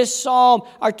in this psalm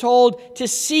are told to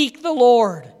seek the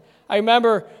Lord. I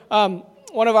remember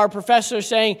one of our professors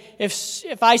saying,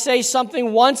 if I say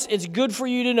something once, it's good for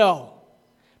you to know.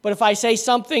 But if I say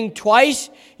something twice,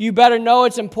 you better know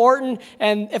it's important.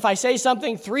 And if I say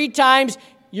something 3 times,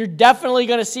 you're definitely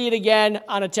going to see it again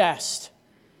on a test.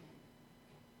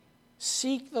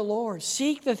 Seek the Lord.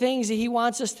 Seek the things that he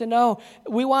wants us to know.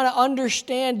 We want to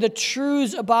understand the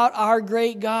truths about our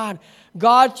great God.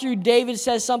 God, through David,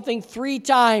 says something 3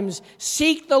 times.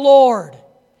 Seek the Lord.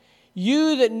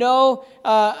 You that know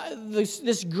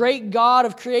this great God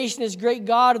of creation, this great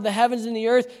God of the heavens and the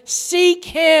earth, seek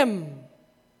him.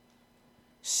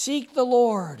 Seek the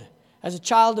Lord. As a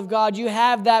child of God, you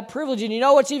have that privilege. And you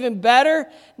know what's even better?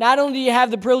 Not only do you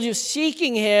have the privilege of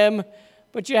seeking him,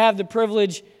 but you have the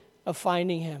privilege of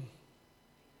finding him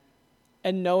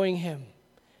and knowing him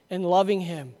and loving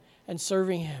him and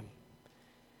serving him.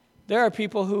 There are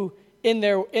people who, in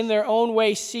their own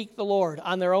way, seek the Lord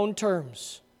on their own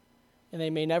terms, and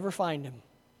they may never find him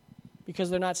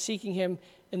because they're not seeking him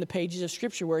in the pages of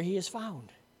Scripture where he is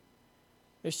found.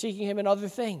 They're seeking him in other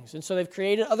things, and so they've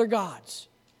created other gods.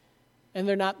 And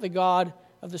they're not the God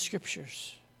of the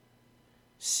Scriptures.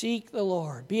 Seek the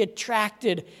Lord. Be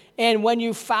attracted. And when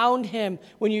you found him,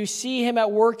 when you see him at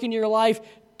work in your life,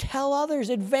 tell others.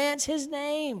 Advance his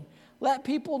name. Let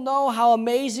people know how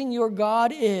amazing your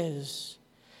God is.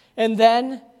 And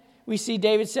then we see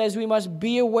David says we must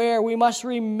be aware. We must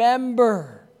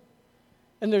remember.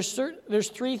 And there's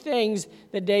 3 things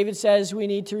that David says we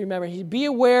need to remember. Be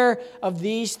aware of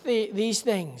these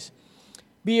things.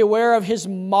 Be aware of his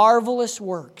marvelous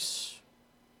works.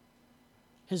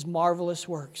 His marvelous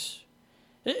works.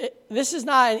 This is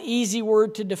not an easy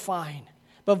word to define.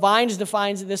 But Vines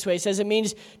defines it this way. It says it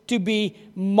means to be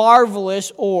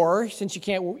marvelous, or, since you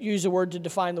can't use a word to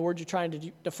define the word you're trying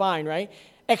to define, right?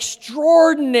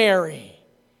 Extraordinary.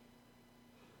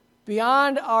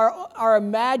 Beyond our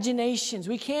imaginations.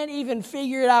 We can't even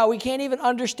figure it out. We can't even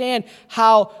understand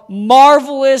how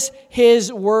marvelous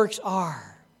his works are.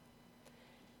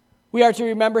 We are to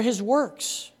remember his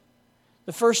works.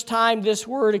 The first time this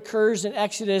word occurs in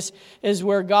Exodus is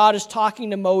where God is talking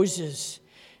to Moses.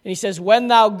 And he says, when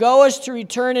thou goest to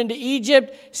return into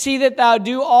Egypt, see that thou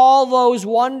do all those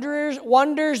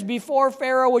wonders before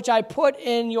Pharaoh, which I put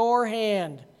in your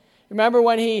hand. Remember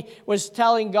when he was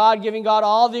telling God, giving God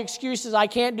all the excuses, I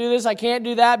can't do this, I can't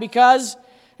do that, because?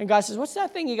 And God says, what's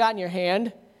that thing you got in your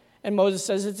hand? And Moses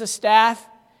says, it's a staff.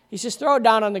 He says, throw it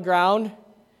down on the ground.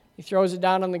 He throws it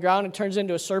down on the ground and turns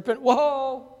into a serpent.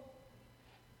 Whoa!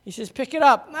 He says, pick it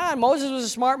up. Moses was a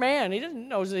smart man. He doesn't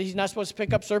know that he's not supposed to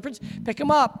pick up serpents. Pick him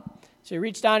up. So he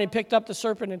reached down and picked up the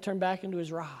serpent and turned back into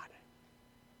his rod.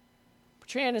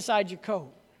 Put your hand inside your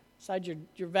coat, inside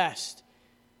your vest.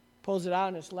 Pulls it out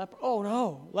and it's leper. Oh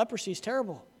no, leprosy is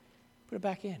terrible. Put it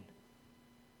back in.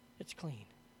 It's clean.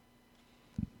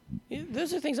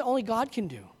 Those are things that only God can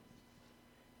do.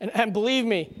 And believe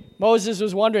me, Moses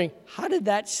was wondering, how did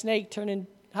that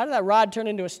rod turn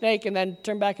into a snake and then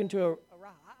turn back into a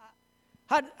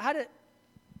rod? How did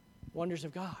wonders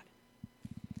of God.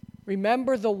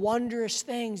 Remember the wondrous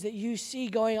things that you see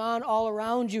going on all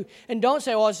around you. And don't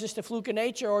say, well, it's just a fluke of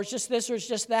nature, or it's just this, or it's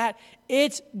just that.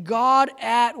 It's God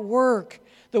at work.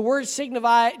 The word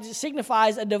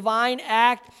signifies a divine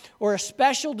act or a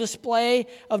special display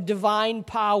of divine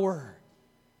power.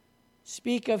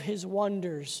 Speak of his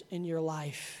wonders in your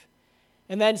life.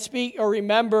 And then speak or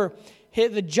remember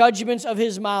the judgments of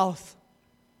his mouth.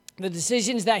 The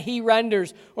decisions that he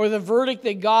renders or the verdict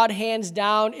that God hands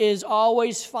down is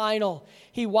always final.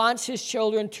 He wants his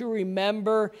children to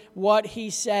remember what he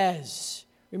says.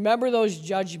 Remember those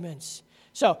judgments.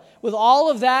 So, with all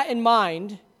of that in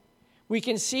mind, we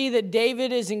can see that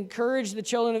David has encouraged the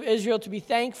children of Israel to be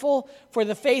thankful for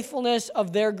the faithfulness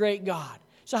of their great God.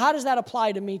 So how does that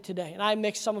apply to me today? And I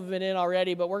mixed some of it in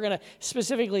already, but we're going to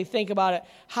specifically think about it.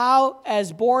 How,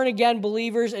 as born-again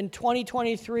believers in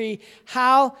 2023,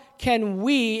 how can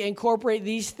we incorporate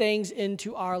these things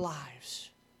into our lives?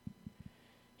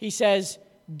 He says,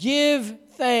 give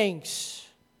thanks.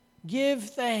 Give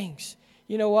thanks.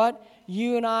 You know what?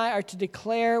 You and I are to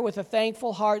declare with a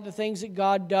thankful heart the things that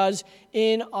God does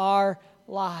in our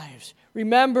lives.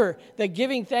 Remember that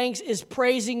giving thanks is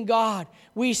praising God.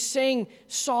 We sing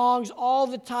songs all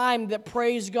the time that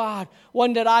praise God.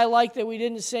 One that I like that we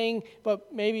didn't sing,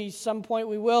 but maybe some point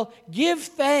we will. Give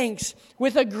thanks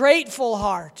with a grateful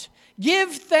heart. Give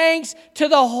thanks to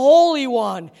the Holy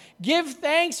One. Give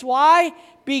thanks, why?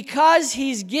 Because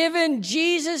He's given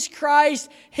Jesus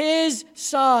Christ, His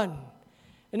Son.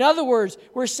 In other words,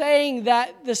 we're saying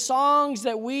that the songs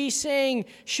that we sing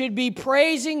should be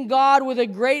praising God with a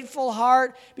grateful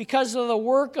heart because of the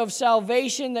work of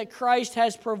salvation that Christ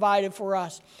has provided for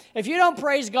us. If you don't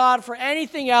praise God for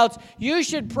anything else, you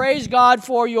should praise God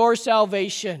for your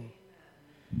salvation.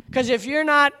 Because if you're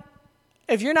not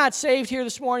saved here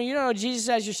this morning, you don't know Jesus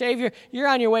as your Savior, you're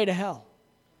on your way to hell.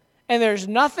 And there's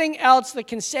nothing else that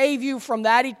can save you from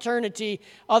that eternity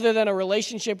other than a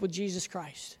relationship with Jesus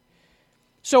Christ.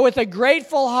 So with a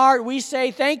grateful heart, we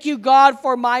say, thank you, God,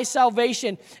 for my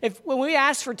salvation. When we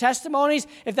ask for testimonies,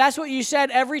 if that's what you said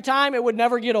every time, it would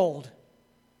never get old.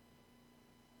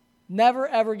 Never,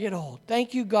 ever get old.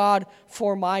 Thank you, God,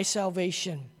 for my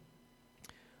salvation.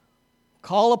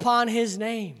 Call upon His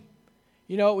name.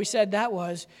 You know what we said that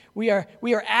was? We are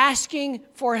asking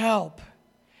for help.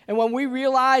 And when we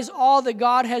realize all that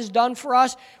God has done for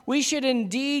us, we should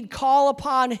indeed call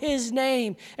upon His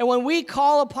name. And when we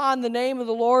call upon the name of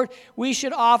the Lord, we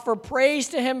should offer praise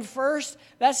to Him first.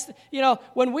 That's,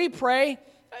 when we pray,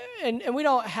 and we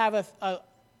don't have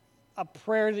a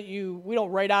prayer we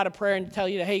don't write out a prayer and tell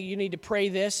you, hey, you need to pray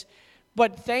this.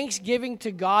 But thanksgiving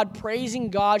to God, praising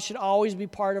God should always be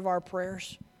part of our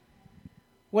prayers.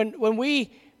 When we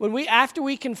after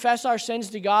we confess our sins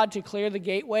to God to clear the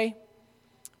gateway,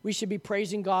 we should be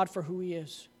praising God for who He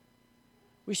is.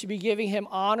 We should be giving Him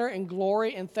honor and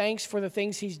glory and thanks for the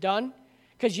things He's done.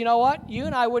 Because you know what? You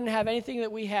and I wouldn't have anything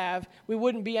that we have. We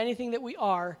wouldn't be anything that we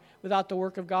are without the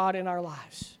work of God in our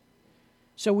lives.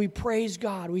 So we praise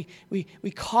God.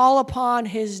 We call upon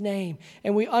His name.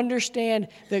 And we understand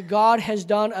that God has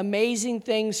done amazing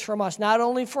things from us. Not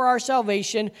only for our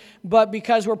salvation, but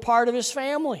because we're part of His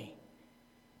family.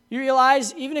 You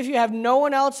realize, even if you have no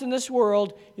one else in this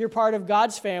world, you're part of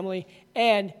God's family,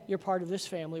 and you're part of this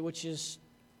family, which is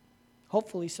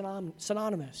hopefully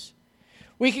synonymous.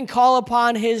 We can call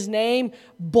upon His name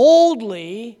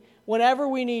boldly whenever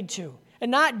we need to, and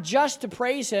not just to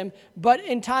praise Him, but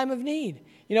in time of need.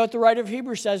 You know what the writer of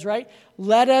Hebrews says, right?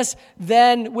 Let us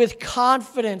then with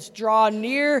confidence draw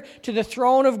near to the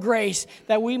throne of grace,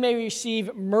 that we may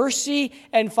receive mercy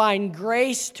and find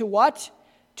grace to what?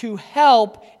 To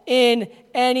help in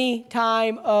any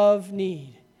time of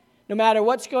need. No matter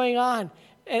what's going on,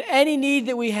 any need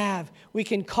that we have, we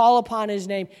can call upon His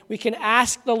name. We can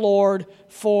ask the Lord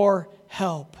for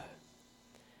help.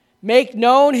 Make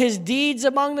known His deeds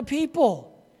among the people.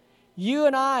 You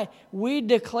and I, we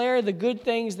declare the good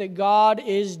things that God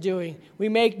is doing. We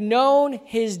make known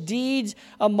His deeds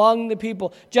among the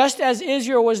people. Just as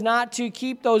Israel was not to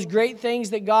keep those great things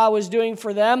that God was doing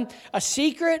for them a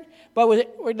secret,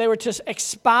 but they were to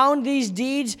expound these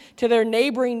deeds to their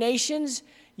neighboring nations,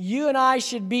 you and I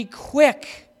should be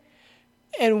quick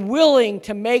and willing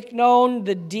to make known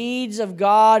the deeds of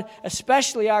God,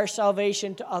 especially our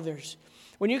salvation, to others.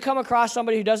 When you come across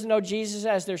somebody who doesn't know Jesus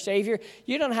as their Savior,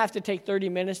 you don't have to take 30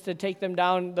 minutes to take them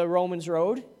down the Romans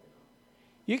road.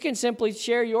 You can simply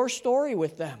share your story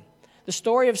with them, the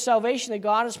story of salvation that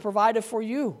God has provided for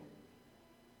you.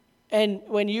 And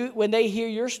when they hear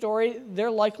your story,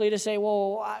 they're likely to say,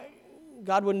 well,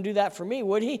 God wouldn't do that for me,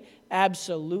 would He?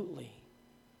 Absolutely.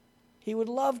 He would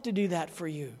love to do that for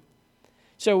you.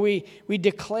 So we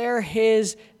declare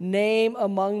His name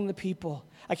among the people.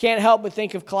 I can't help but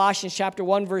think of Colossians chapter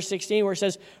 1, verse 16, where it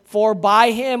says, for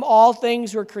by Him all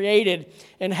things were created,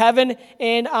 in heaven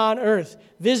and on earth,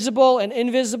 visible and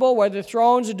invisible, whether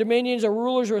thrones or dominions or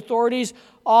rulers or authorities,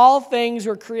 all things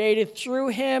were created through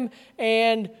Him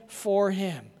and for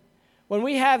Him. When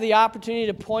we have the opportunity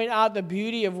to point out the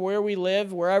beauty of where we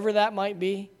live, wherever that might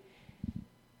be,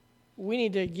 we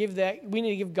need to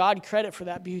give God credit for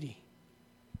that beauty.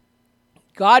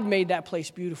 God made that place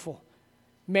beautiful.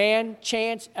 Man,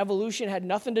 chance, evolution had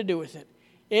nothing to do with it.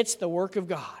 It's the work of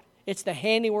God. It's the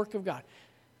handiwork of God.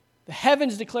 The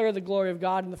heavens declare the glory of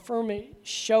God, and the firmament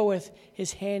showeth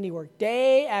his handiwork.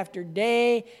 Day after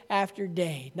day after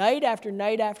day, night after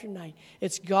night after night,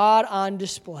 it's God on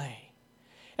display.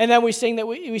 And then we sing that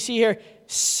we see here,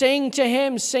 sing to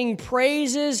him, sing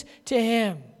praises to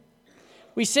him.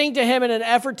 We sing to him in an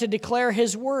effort to declare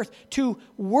his worth, to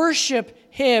worship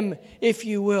him, if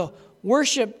you will.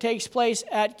 Worship takes place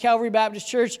at Calvary Baptist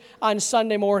Church on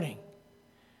Sunday morning.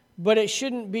 But it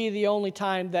shouldn't be the only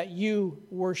time that you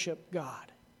worship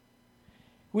God.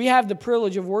 We have the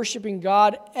privilege of worshiping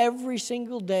God every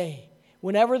single day.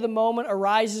 Whenever the moment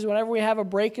arises, whenever we have a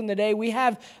break in the day, we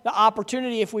have the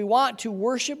opportunity, if we want, to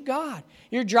worship God.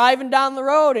 You're driving down the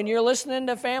road and you're listening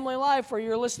to Family Life, or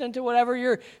you're listening to whatever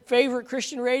your favorite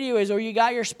Christian radio is, or you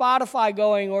got your Spotify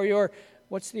going, or your,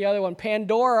 what's the other one,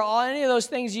 Pandora, all any of those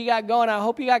things you got going. I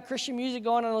hope you got Christian music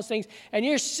going on those things. And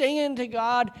you're singing to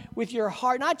God with your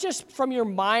heart, not just from your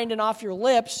mind and off your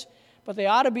lips, but they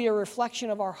ought to be a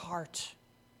reflection of our heart.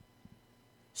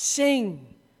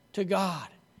 Sing to God.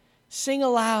 Sing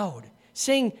aloud.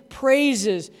 Sing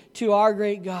praises to our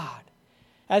great God.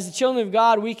 As the children of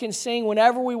God, we can sing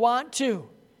whenever we want to.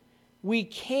 We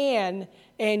can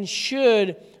and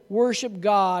should worship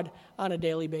God on a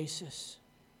daily basis.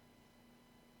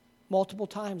 Multiple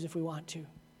times if we want to.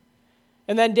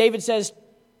 And then David says,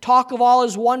 talk of all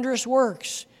his wondrous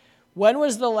works. When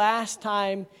was the last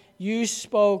time you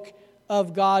spoke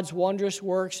of God's wondrous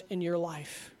works in your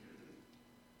life?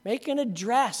 Make an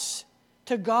address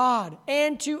to God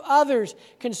and to others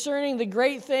concerning the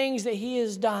great things that he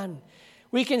has done.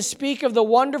 We can speak of the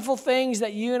wonderful things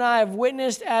that you and I have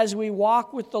witnessed as we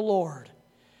walk with the Lord.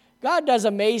 God does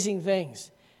amazing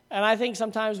things, and I think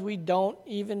sometimes we don't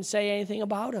even say anything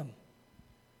about him.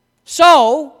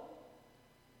 So,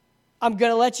 I'm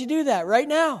going to let you do that right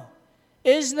now.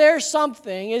 Is there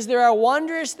a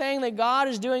wondrous thing that God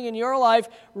is doing in your life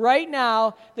right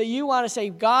now that you want to say,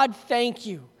 God, thank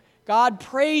you. God,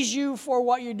 praise you for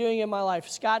what you're doing in my life.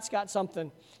 Scott's got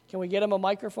something. Can we get him a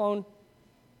microphone?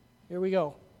 Here we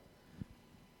go.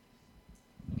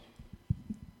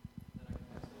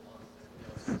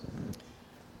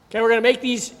 Okay, we're going to make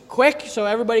these quick so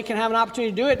everybody can have an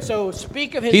opportunity to do it. So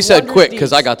speak of his He said quick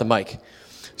because deeds. I got the mic.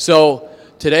 So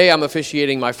today I'm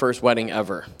officiating my first wedding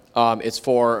ever. It's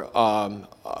for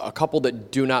a couple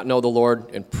that do not know the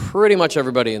Lord, and pretty much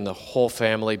everybody in the whole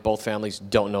family, both families,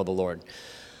 don't know the Lord.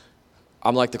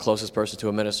 I'm like the closest person to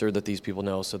a minister that these people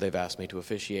know, so they've asked me to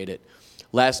officiate it.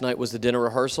 Last night was the dinner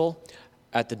rehearsal.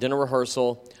 At the dinner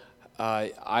rehearsal,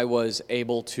 I was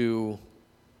able to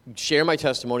share my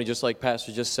testimony, just like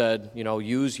Pastor just said,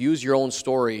 use your own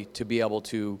story to be able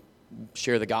to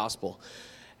share the gospel.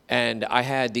 And I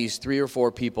had these 3 or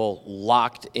 4 people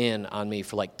locked in on me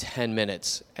for like 10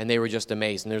 minutes, and they were just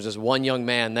amazed. And there's this one young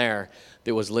man there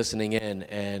that was listening in,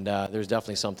 and there's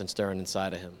definitely something stirring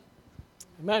inside of him.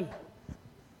 Amen.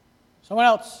 Someone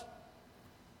else.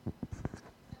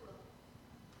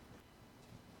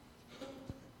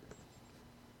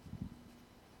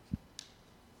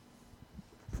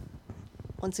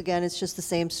 Once again, it's just the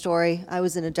same story. I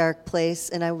was in a dark place,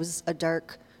 and I was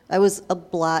a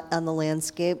blot on the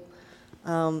landscape.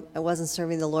 I wasn't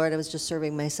serving the Lord, I was just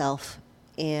serving myself.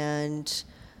 And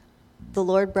the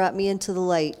Lord brought me into the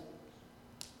light.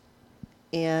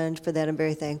 And for that, I'm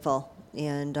very thankful.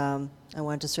 And I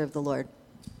want to serve the Lord.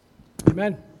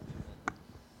 Amen.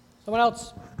 Someone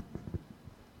else.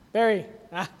 Barry.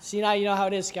 See, now you know how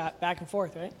it is, Scott. Back and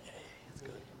forth, right? That's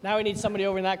good. Now we need somebody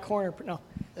over in that corner. No,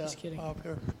 just kidding. Up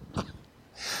here.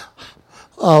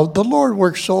 The Lord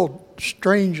works so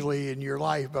strangely in your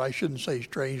life, but I shouldn't say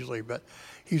strangely, but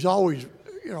he's always,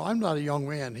 I'm not a young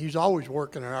man. He's always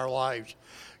working in our lives,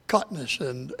 cutting us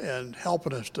and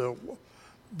helping us to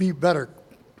be better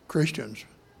Christians.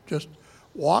 Just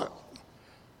walk.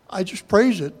 I just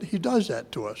praise it. He does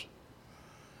that to us.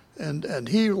 And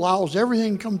he allows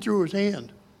everything to come through his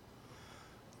hand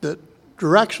that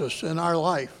directs us in our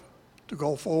life to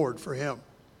go forward for him.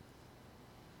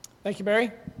 Thank you,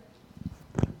 Barry.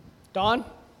 Don?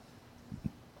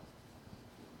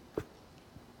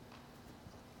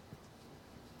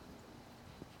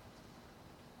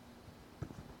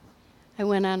 I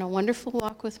went on a wonderful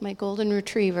walk with my golden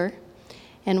retriever,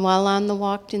 and while on the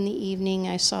walk in the evening,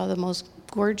 I saw the most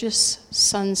gorgeous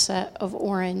sunset of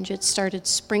orange. It started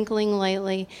sprinkling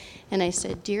lightly, and I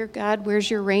said, "Dear God, where's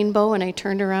your rainbow?" And I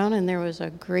turned around, and there was a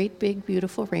great, big,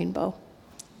 beautiful rainbow.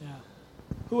 Yeah.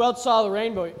 Who else saw the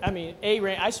rainbow? I mean,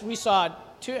 we saw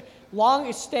two.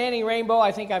 longest standing rainbow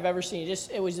I think I've ever seen.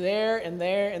 It was there and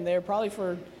there and there, probably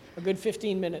for a good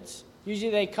 15 minutes.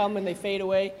 Usually they come and they fade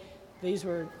away. These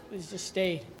just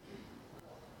stayed.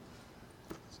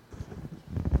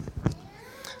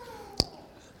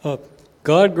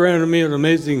 God granted me an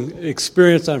amazing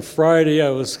experience on Friday. I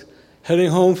was heading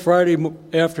home Friday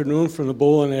afternoon from the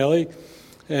bowling alley,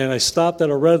 and I stopped at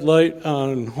a red light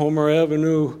on Homer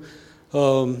Avenue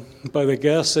by the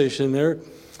gas station there.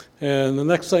 And the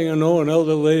next thing I know, an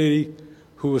elder lady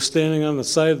who was standing on the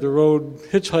side of the road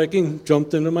hitchhiking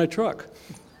jumped into my truck.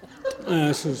 And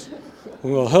I says,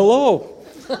 well, hello.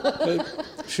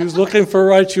 She was looking for a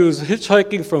ride. She was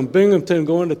hitchhiking from Binghamton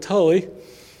going to Tully,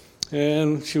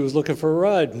 and she was looking for a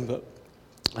ride. But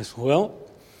I said, well,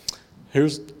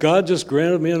 God just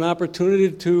granted me an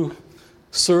opportunity to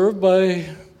serve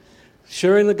by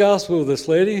sharing the gospel with this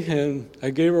lady, and I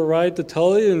gave her a ride to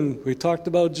Tully, and we talked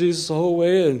about Jesus the whole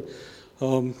way,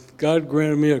 and God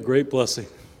granted me a great blessing.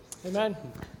 Amen.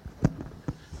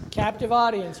 Captive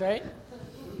audience, right?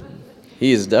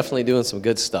 He is definitely doing some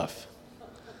good stuff.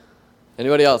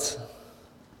 Anybody else?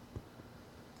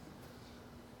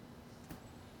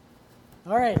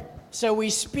 All right. So we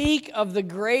speak of the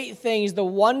great things, the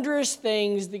wondrous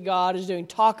things that God is doing.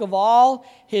 Talk of all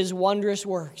his wondrous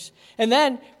works. And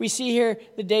then we see here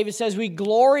that David says, we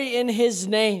glory in his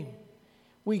name.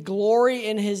 We glory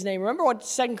in his name. Remember what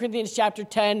 2 Corinthians chapter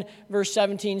 10, verse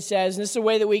 17 says. And this is a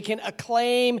way that we can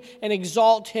acclaim and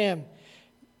exalt him.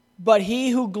 But he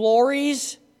who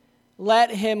glories, let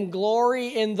him glory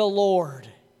in the Lord.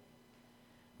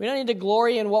 We don't need to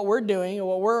glory in what we're doing or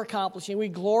what we're accomplishing. We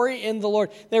glory in the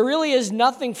Lord. There really is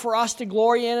nothing for us to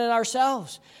glory in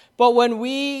ourselves. But when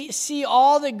we see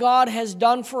all that God has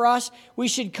done for us, we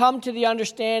should come to the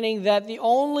understanding that the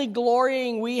only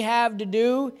glorying we have to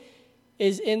do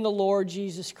is in the Lord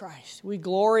Jesus Christ. We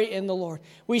glory in the Lord.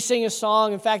 We sing a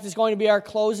song. In fact, it's going to be our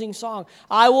closing song.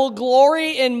 I will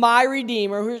glory in my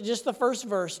Redeemer, just the first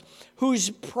verse, whose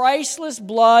priceless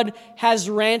blood has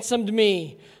ransomed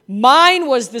me. Mine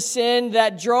was the sin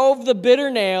that drove the bitter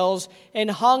nails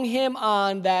and hung him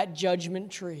on that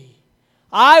judgment tree.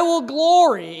 I will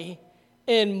glory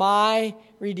in my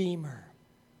Redeemer.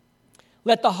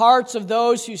 Let the hearts of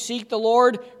those who seek the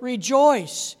Lord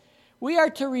rejoice. We are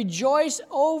to rejoice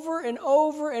over and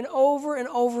over and over and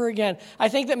over again. I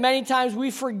think that many times we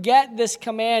forget this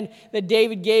command that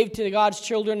David gave to God's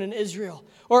children in Israel.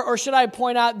 Or should I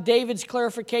point out David's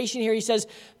clarification here? He says,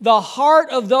 the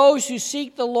heart of those who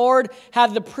seek the Lord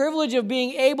have the privilege of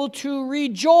being able to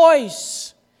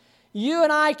rejoice. You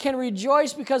and I can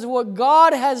rejoice because of what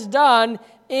God has done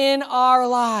in our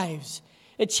lives.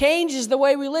 It changes the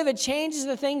way we live. It changes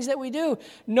the things that we do.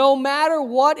 No matter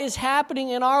what is happening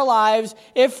in our lives,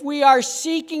 if we are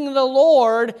seeking the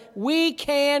Lord, we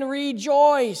can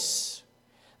rejoice.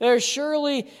 There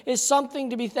surely is something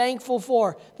to be thankful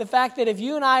for. The fact that if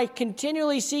you and I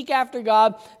continually seek after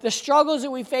God, the struggles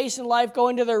that we face in life go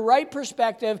into their right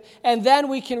perspective, and then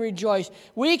we can rejoice.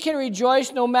 We can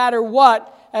rejoice no matter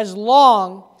what, as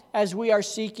long as we are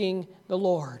seeking the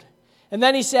Lord. And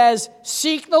then he says,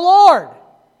 seek the Lord.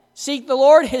 Seek the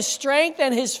Lord, his strength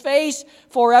and his face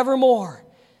forevermore.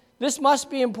 This must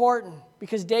be important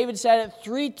because David said it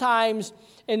 3 times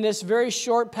in this very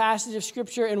short passage of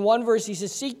Scripture. In one verse, he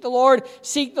says, seek the Lord,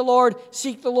 seek the Lord,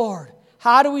 seek the Lord.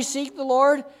 How do we seek the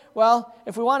Lord? Well,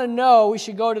 if we want to know, we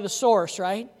should go to the source,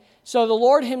 right? So the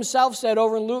Lord himself said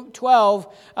over in Luke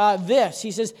 12 this.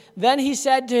 He says, then he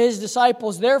said to his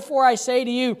disciples, therefore I say to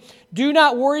you, do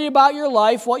not worry about your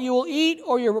life, what you will eat,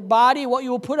 or your body, what you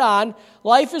will put on.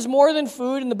 Life is more than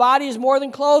food, and the body is more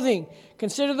than clothing.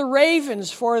 Consider the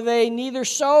ravens, for they neither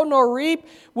sow nor reap,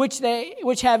 which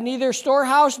have neither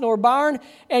storehouse nor barn,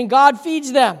 and God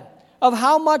feeds them. Of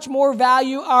how much more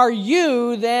value are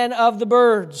you than of the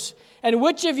birds? And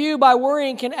which of you by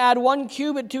worrying can add 1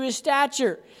 cubit to his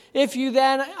stature? If you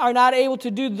then are not able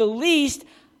to do the least,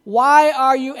 why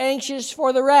are you anxious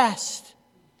for the rest?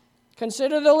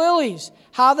 Consider the lilies,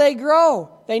 how they grow.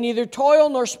 They neither toil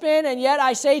nor spin, and yet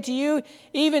I say to you,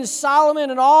 even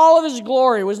Solomon in all of his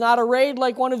glory was not arrayed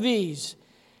like one of these.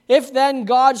 If then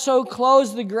God so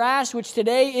clothes the grass, which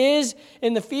today is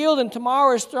in the field and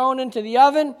tomorrow is thrown into the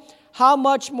oven, how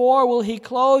much more will he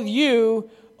clothe you,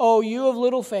 O you of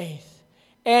little faith?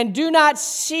 And do not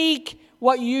seek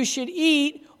what you should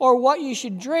eat or what you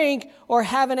should drink or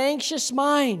have an anxious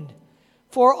mind.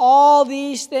 For all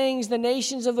these things the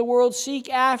nations of the world seek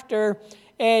after,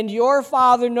 and your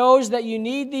Father knows that you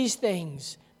need these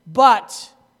things.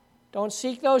 But, don't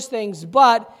seek those things,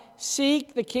 but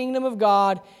seek the kingdom of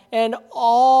God, and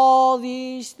all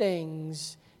these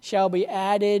things shall be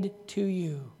added to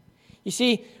you. You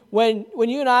see, when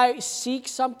you and I seek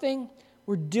something,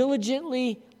 we're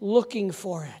diligently looking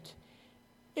for it.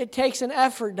 It takes an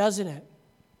effort, doesn't it?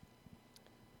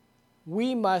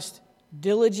 We must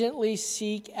diligently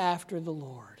seek after the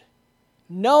Lord,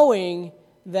 knowing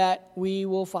that we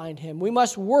will find him. We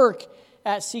must work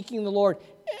at seeking the Lord.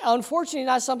 Unfortunately,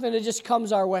 not something that just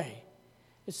comes our way.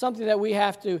 It's something that we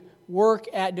have to work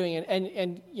at doing.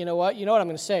 And you know what? You know what I'm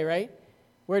going to say, right?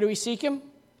 Where do we seek him?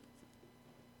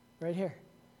 Right here,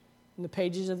 in the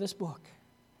pages of this book.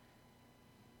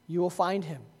 You will find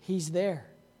him. He's there.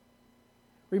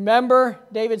 Remember,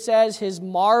 David says, his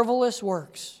marvelous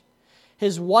works,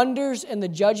 his wonders and the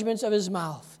judgments of his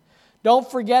mouth. Don't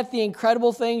forget the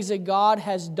incredible things that God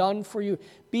has done for you.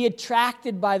 Be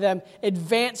attracted by them.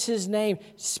 Advance his name.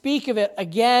 Speak of it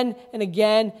again and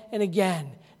again and again.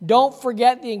 Don't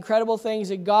forget the incredible things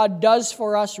that God does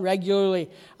for us regularly.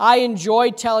 I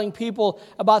enjoy telling people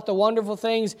about the wonderful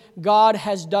things God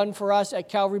has done for us at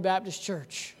Calvary Baptist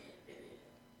Church.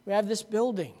 We have this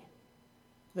building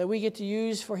that we get to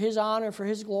use for his honor, for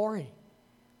his glory.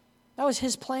 That was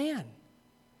his plan.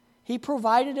 He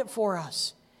provided it for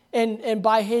us. And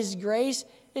by his grace,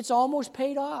 it's almost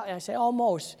paid off. And I say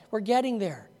almost. We're getting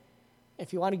there.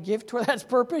 If you want to give toward that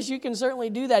purpose, you can certainly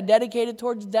do that. Dedicate it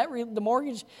towards the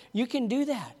mortgage, you can do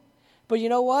that. But you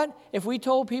know what? If we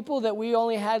told people that we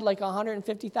only had like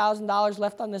 $150,000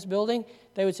 left on this building,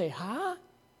 they would say, huh?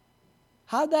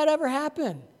 How'd that ever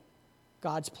happen?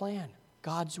 God's plan,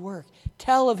 God's work.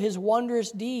 Tell of his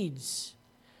wondrous deeds.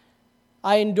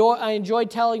 I enjoy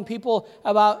telling people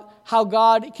about how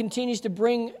God continues to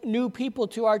bring new people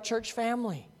to our church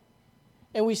family.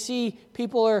 And we see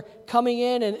people are coming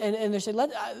in and they say,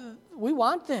 we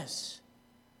want this.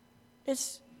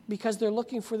 It's because they're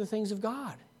looking for the things of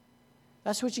God.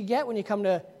 That's what you get when you come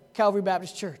to Calvary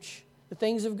Baptist Church. The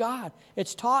things of God.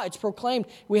 It's taught, it's proclaimed.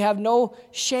 We have no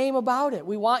shame about it.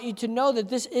 We want you to know that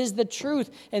this is the truth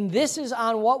and this is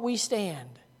on what we stand.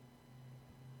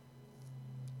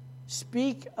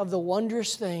 Speak of the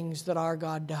wondrous things that our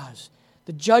God does.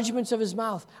 The judgments of his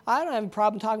mouth. I don't have a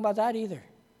problem talking about that either.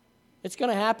 It's going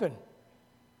to happen.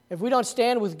 If we don't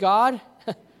stand with God,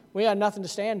 we got nothing to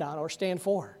stand on or stand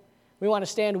for. We want to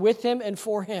stand with him and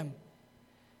for him.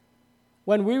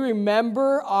 When we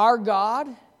remember our God,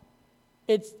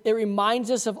 it reminds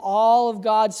us of all of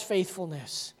God's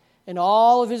faithfulness and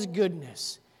all of his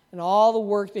goodness and all the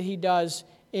work that he does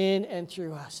in and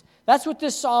through us. That's what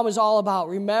this psalm is all about,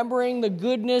 remembering the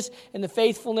goodness and the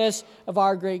faithfulness of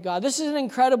our great God. This is an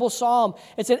incredible psalm.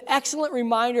 It's an excellent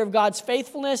reminder of God's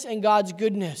faithfulness and God's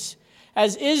goodness.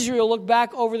 As Israel looked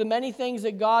back over the many things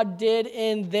that God did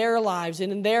in their lives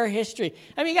and in their history.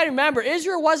 I mean, you got to remember,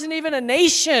 Israel wasn't even a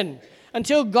nation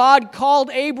until God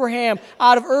called Abraham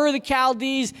out of Ur of the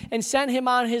Chaldees and sent him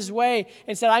on his way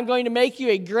and said, I'm going to make you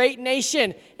a great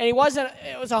nation. And it was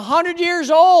 100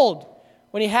 years old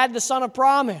when he had the son of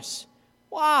promise.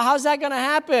 Wow, how's that going to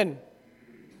happen?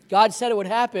 God said it would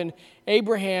happen.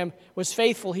 Abraham was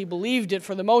faithful. He believed it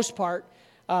for the most part,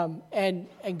 and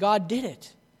God did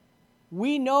it.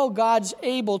 We know God's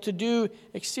able to do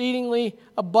exceedingly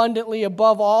abundantly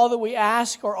above all that we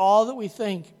ask or all that we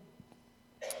think.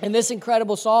 And this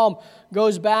incredible psalm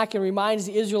goes back and reminds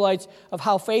the Israelites of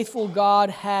how faithful God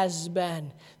has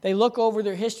been. They look over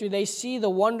their history. They see the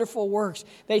wonderful works.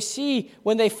 They see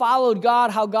when they followed God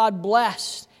how God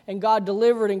blessed and God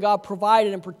delivered and God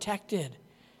provided and protected.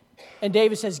 And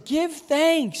David says, give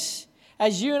thanks.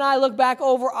 As you and I look back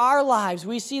over our lives,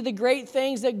 we see the great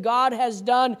things that God has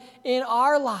done in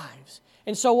our lives.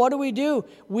 And so what do?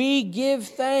 We give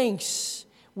thanks.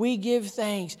 We give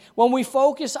thanks. When we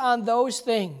focus on those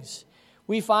things,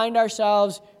 we find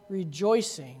ourselves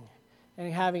rejoicing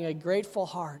and having a grateful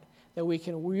heart that we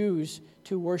can use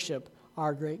to worship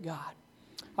our great God.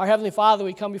 Our Heavenly Father,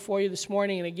 we come before you this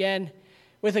morning, and again,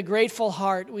 with a grateful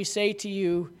heart, we say to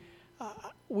you,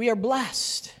 we are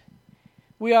blessed.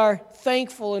 We are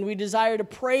thankful, and we desire to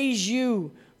praise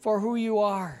you for who you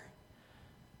are.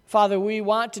 Father, we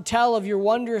want to tell of your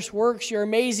wondrous works, your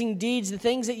amazing deeds, the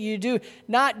things that you do,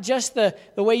 not just the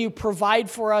way you provide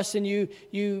for us and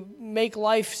you make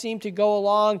life seem to go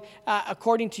along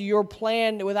according to your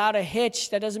plan without a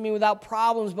hitch. That doesn't mean without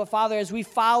problems, but Father, as we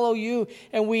follow you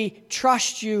and we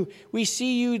trust you, we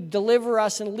see you deliver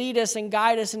us and lead us and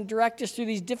guide us and direct us through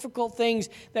these difficult things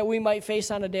that we might face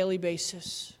on a daily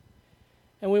basis.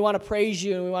 And we want to praise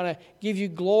you and we want to give you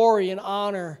glory and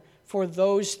honor for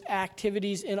those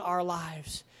activities in our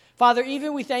lives. Father,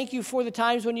 even we thank you for the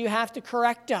times when you have to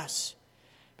correct us,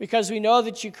 because we know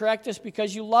that you correct us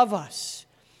because you love us,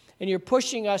 and you're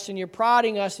pushing us, and you're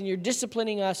prodding us, and you're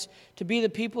disciplining us to be the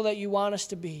people that you want us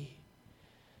to be.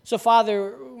 So,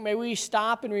 Father, may we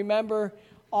stop and remember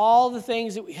all the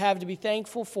things that we have to be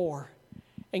thankful for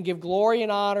and give glory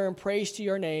and honor and praise to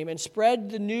your name and spread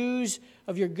the news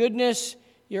of your goodness,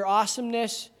 your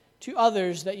awesomeness to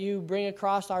others that you bring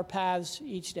across our paths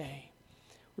each day.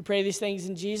 We pray these things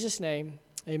in Jesus' name.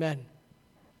 Amen.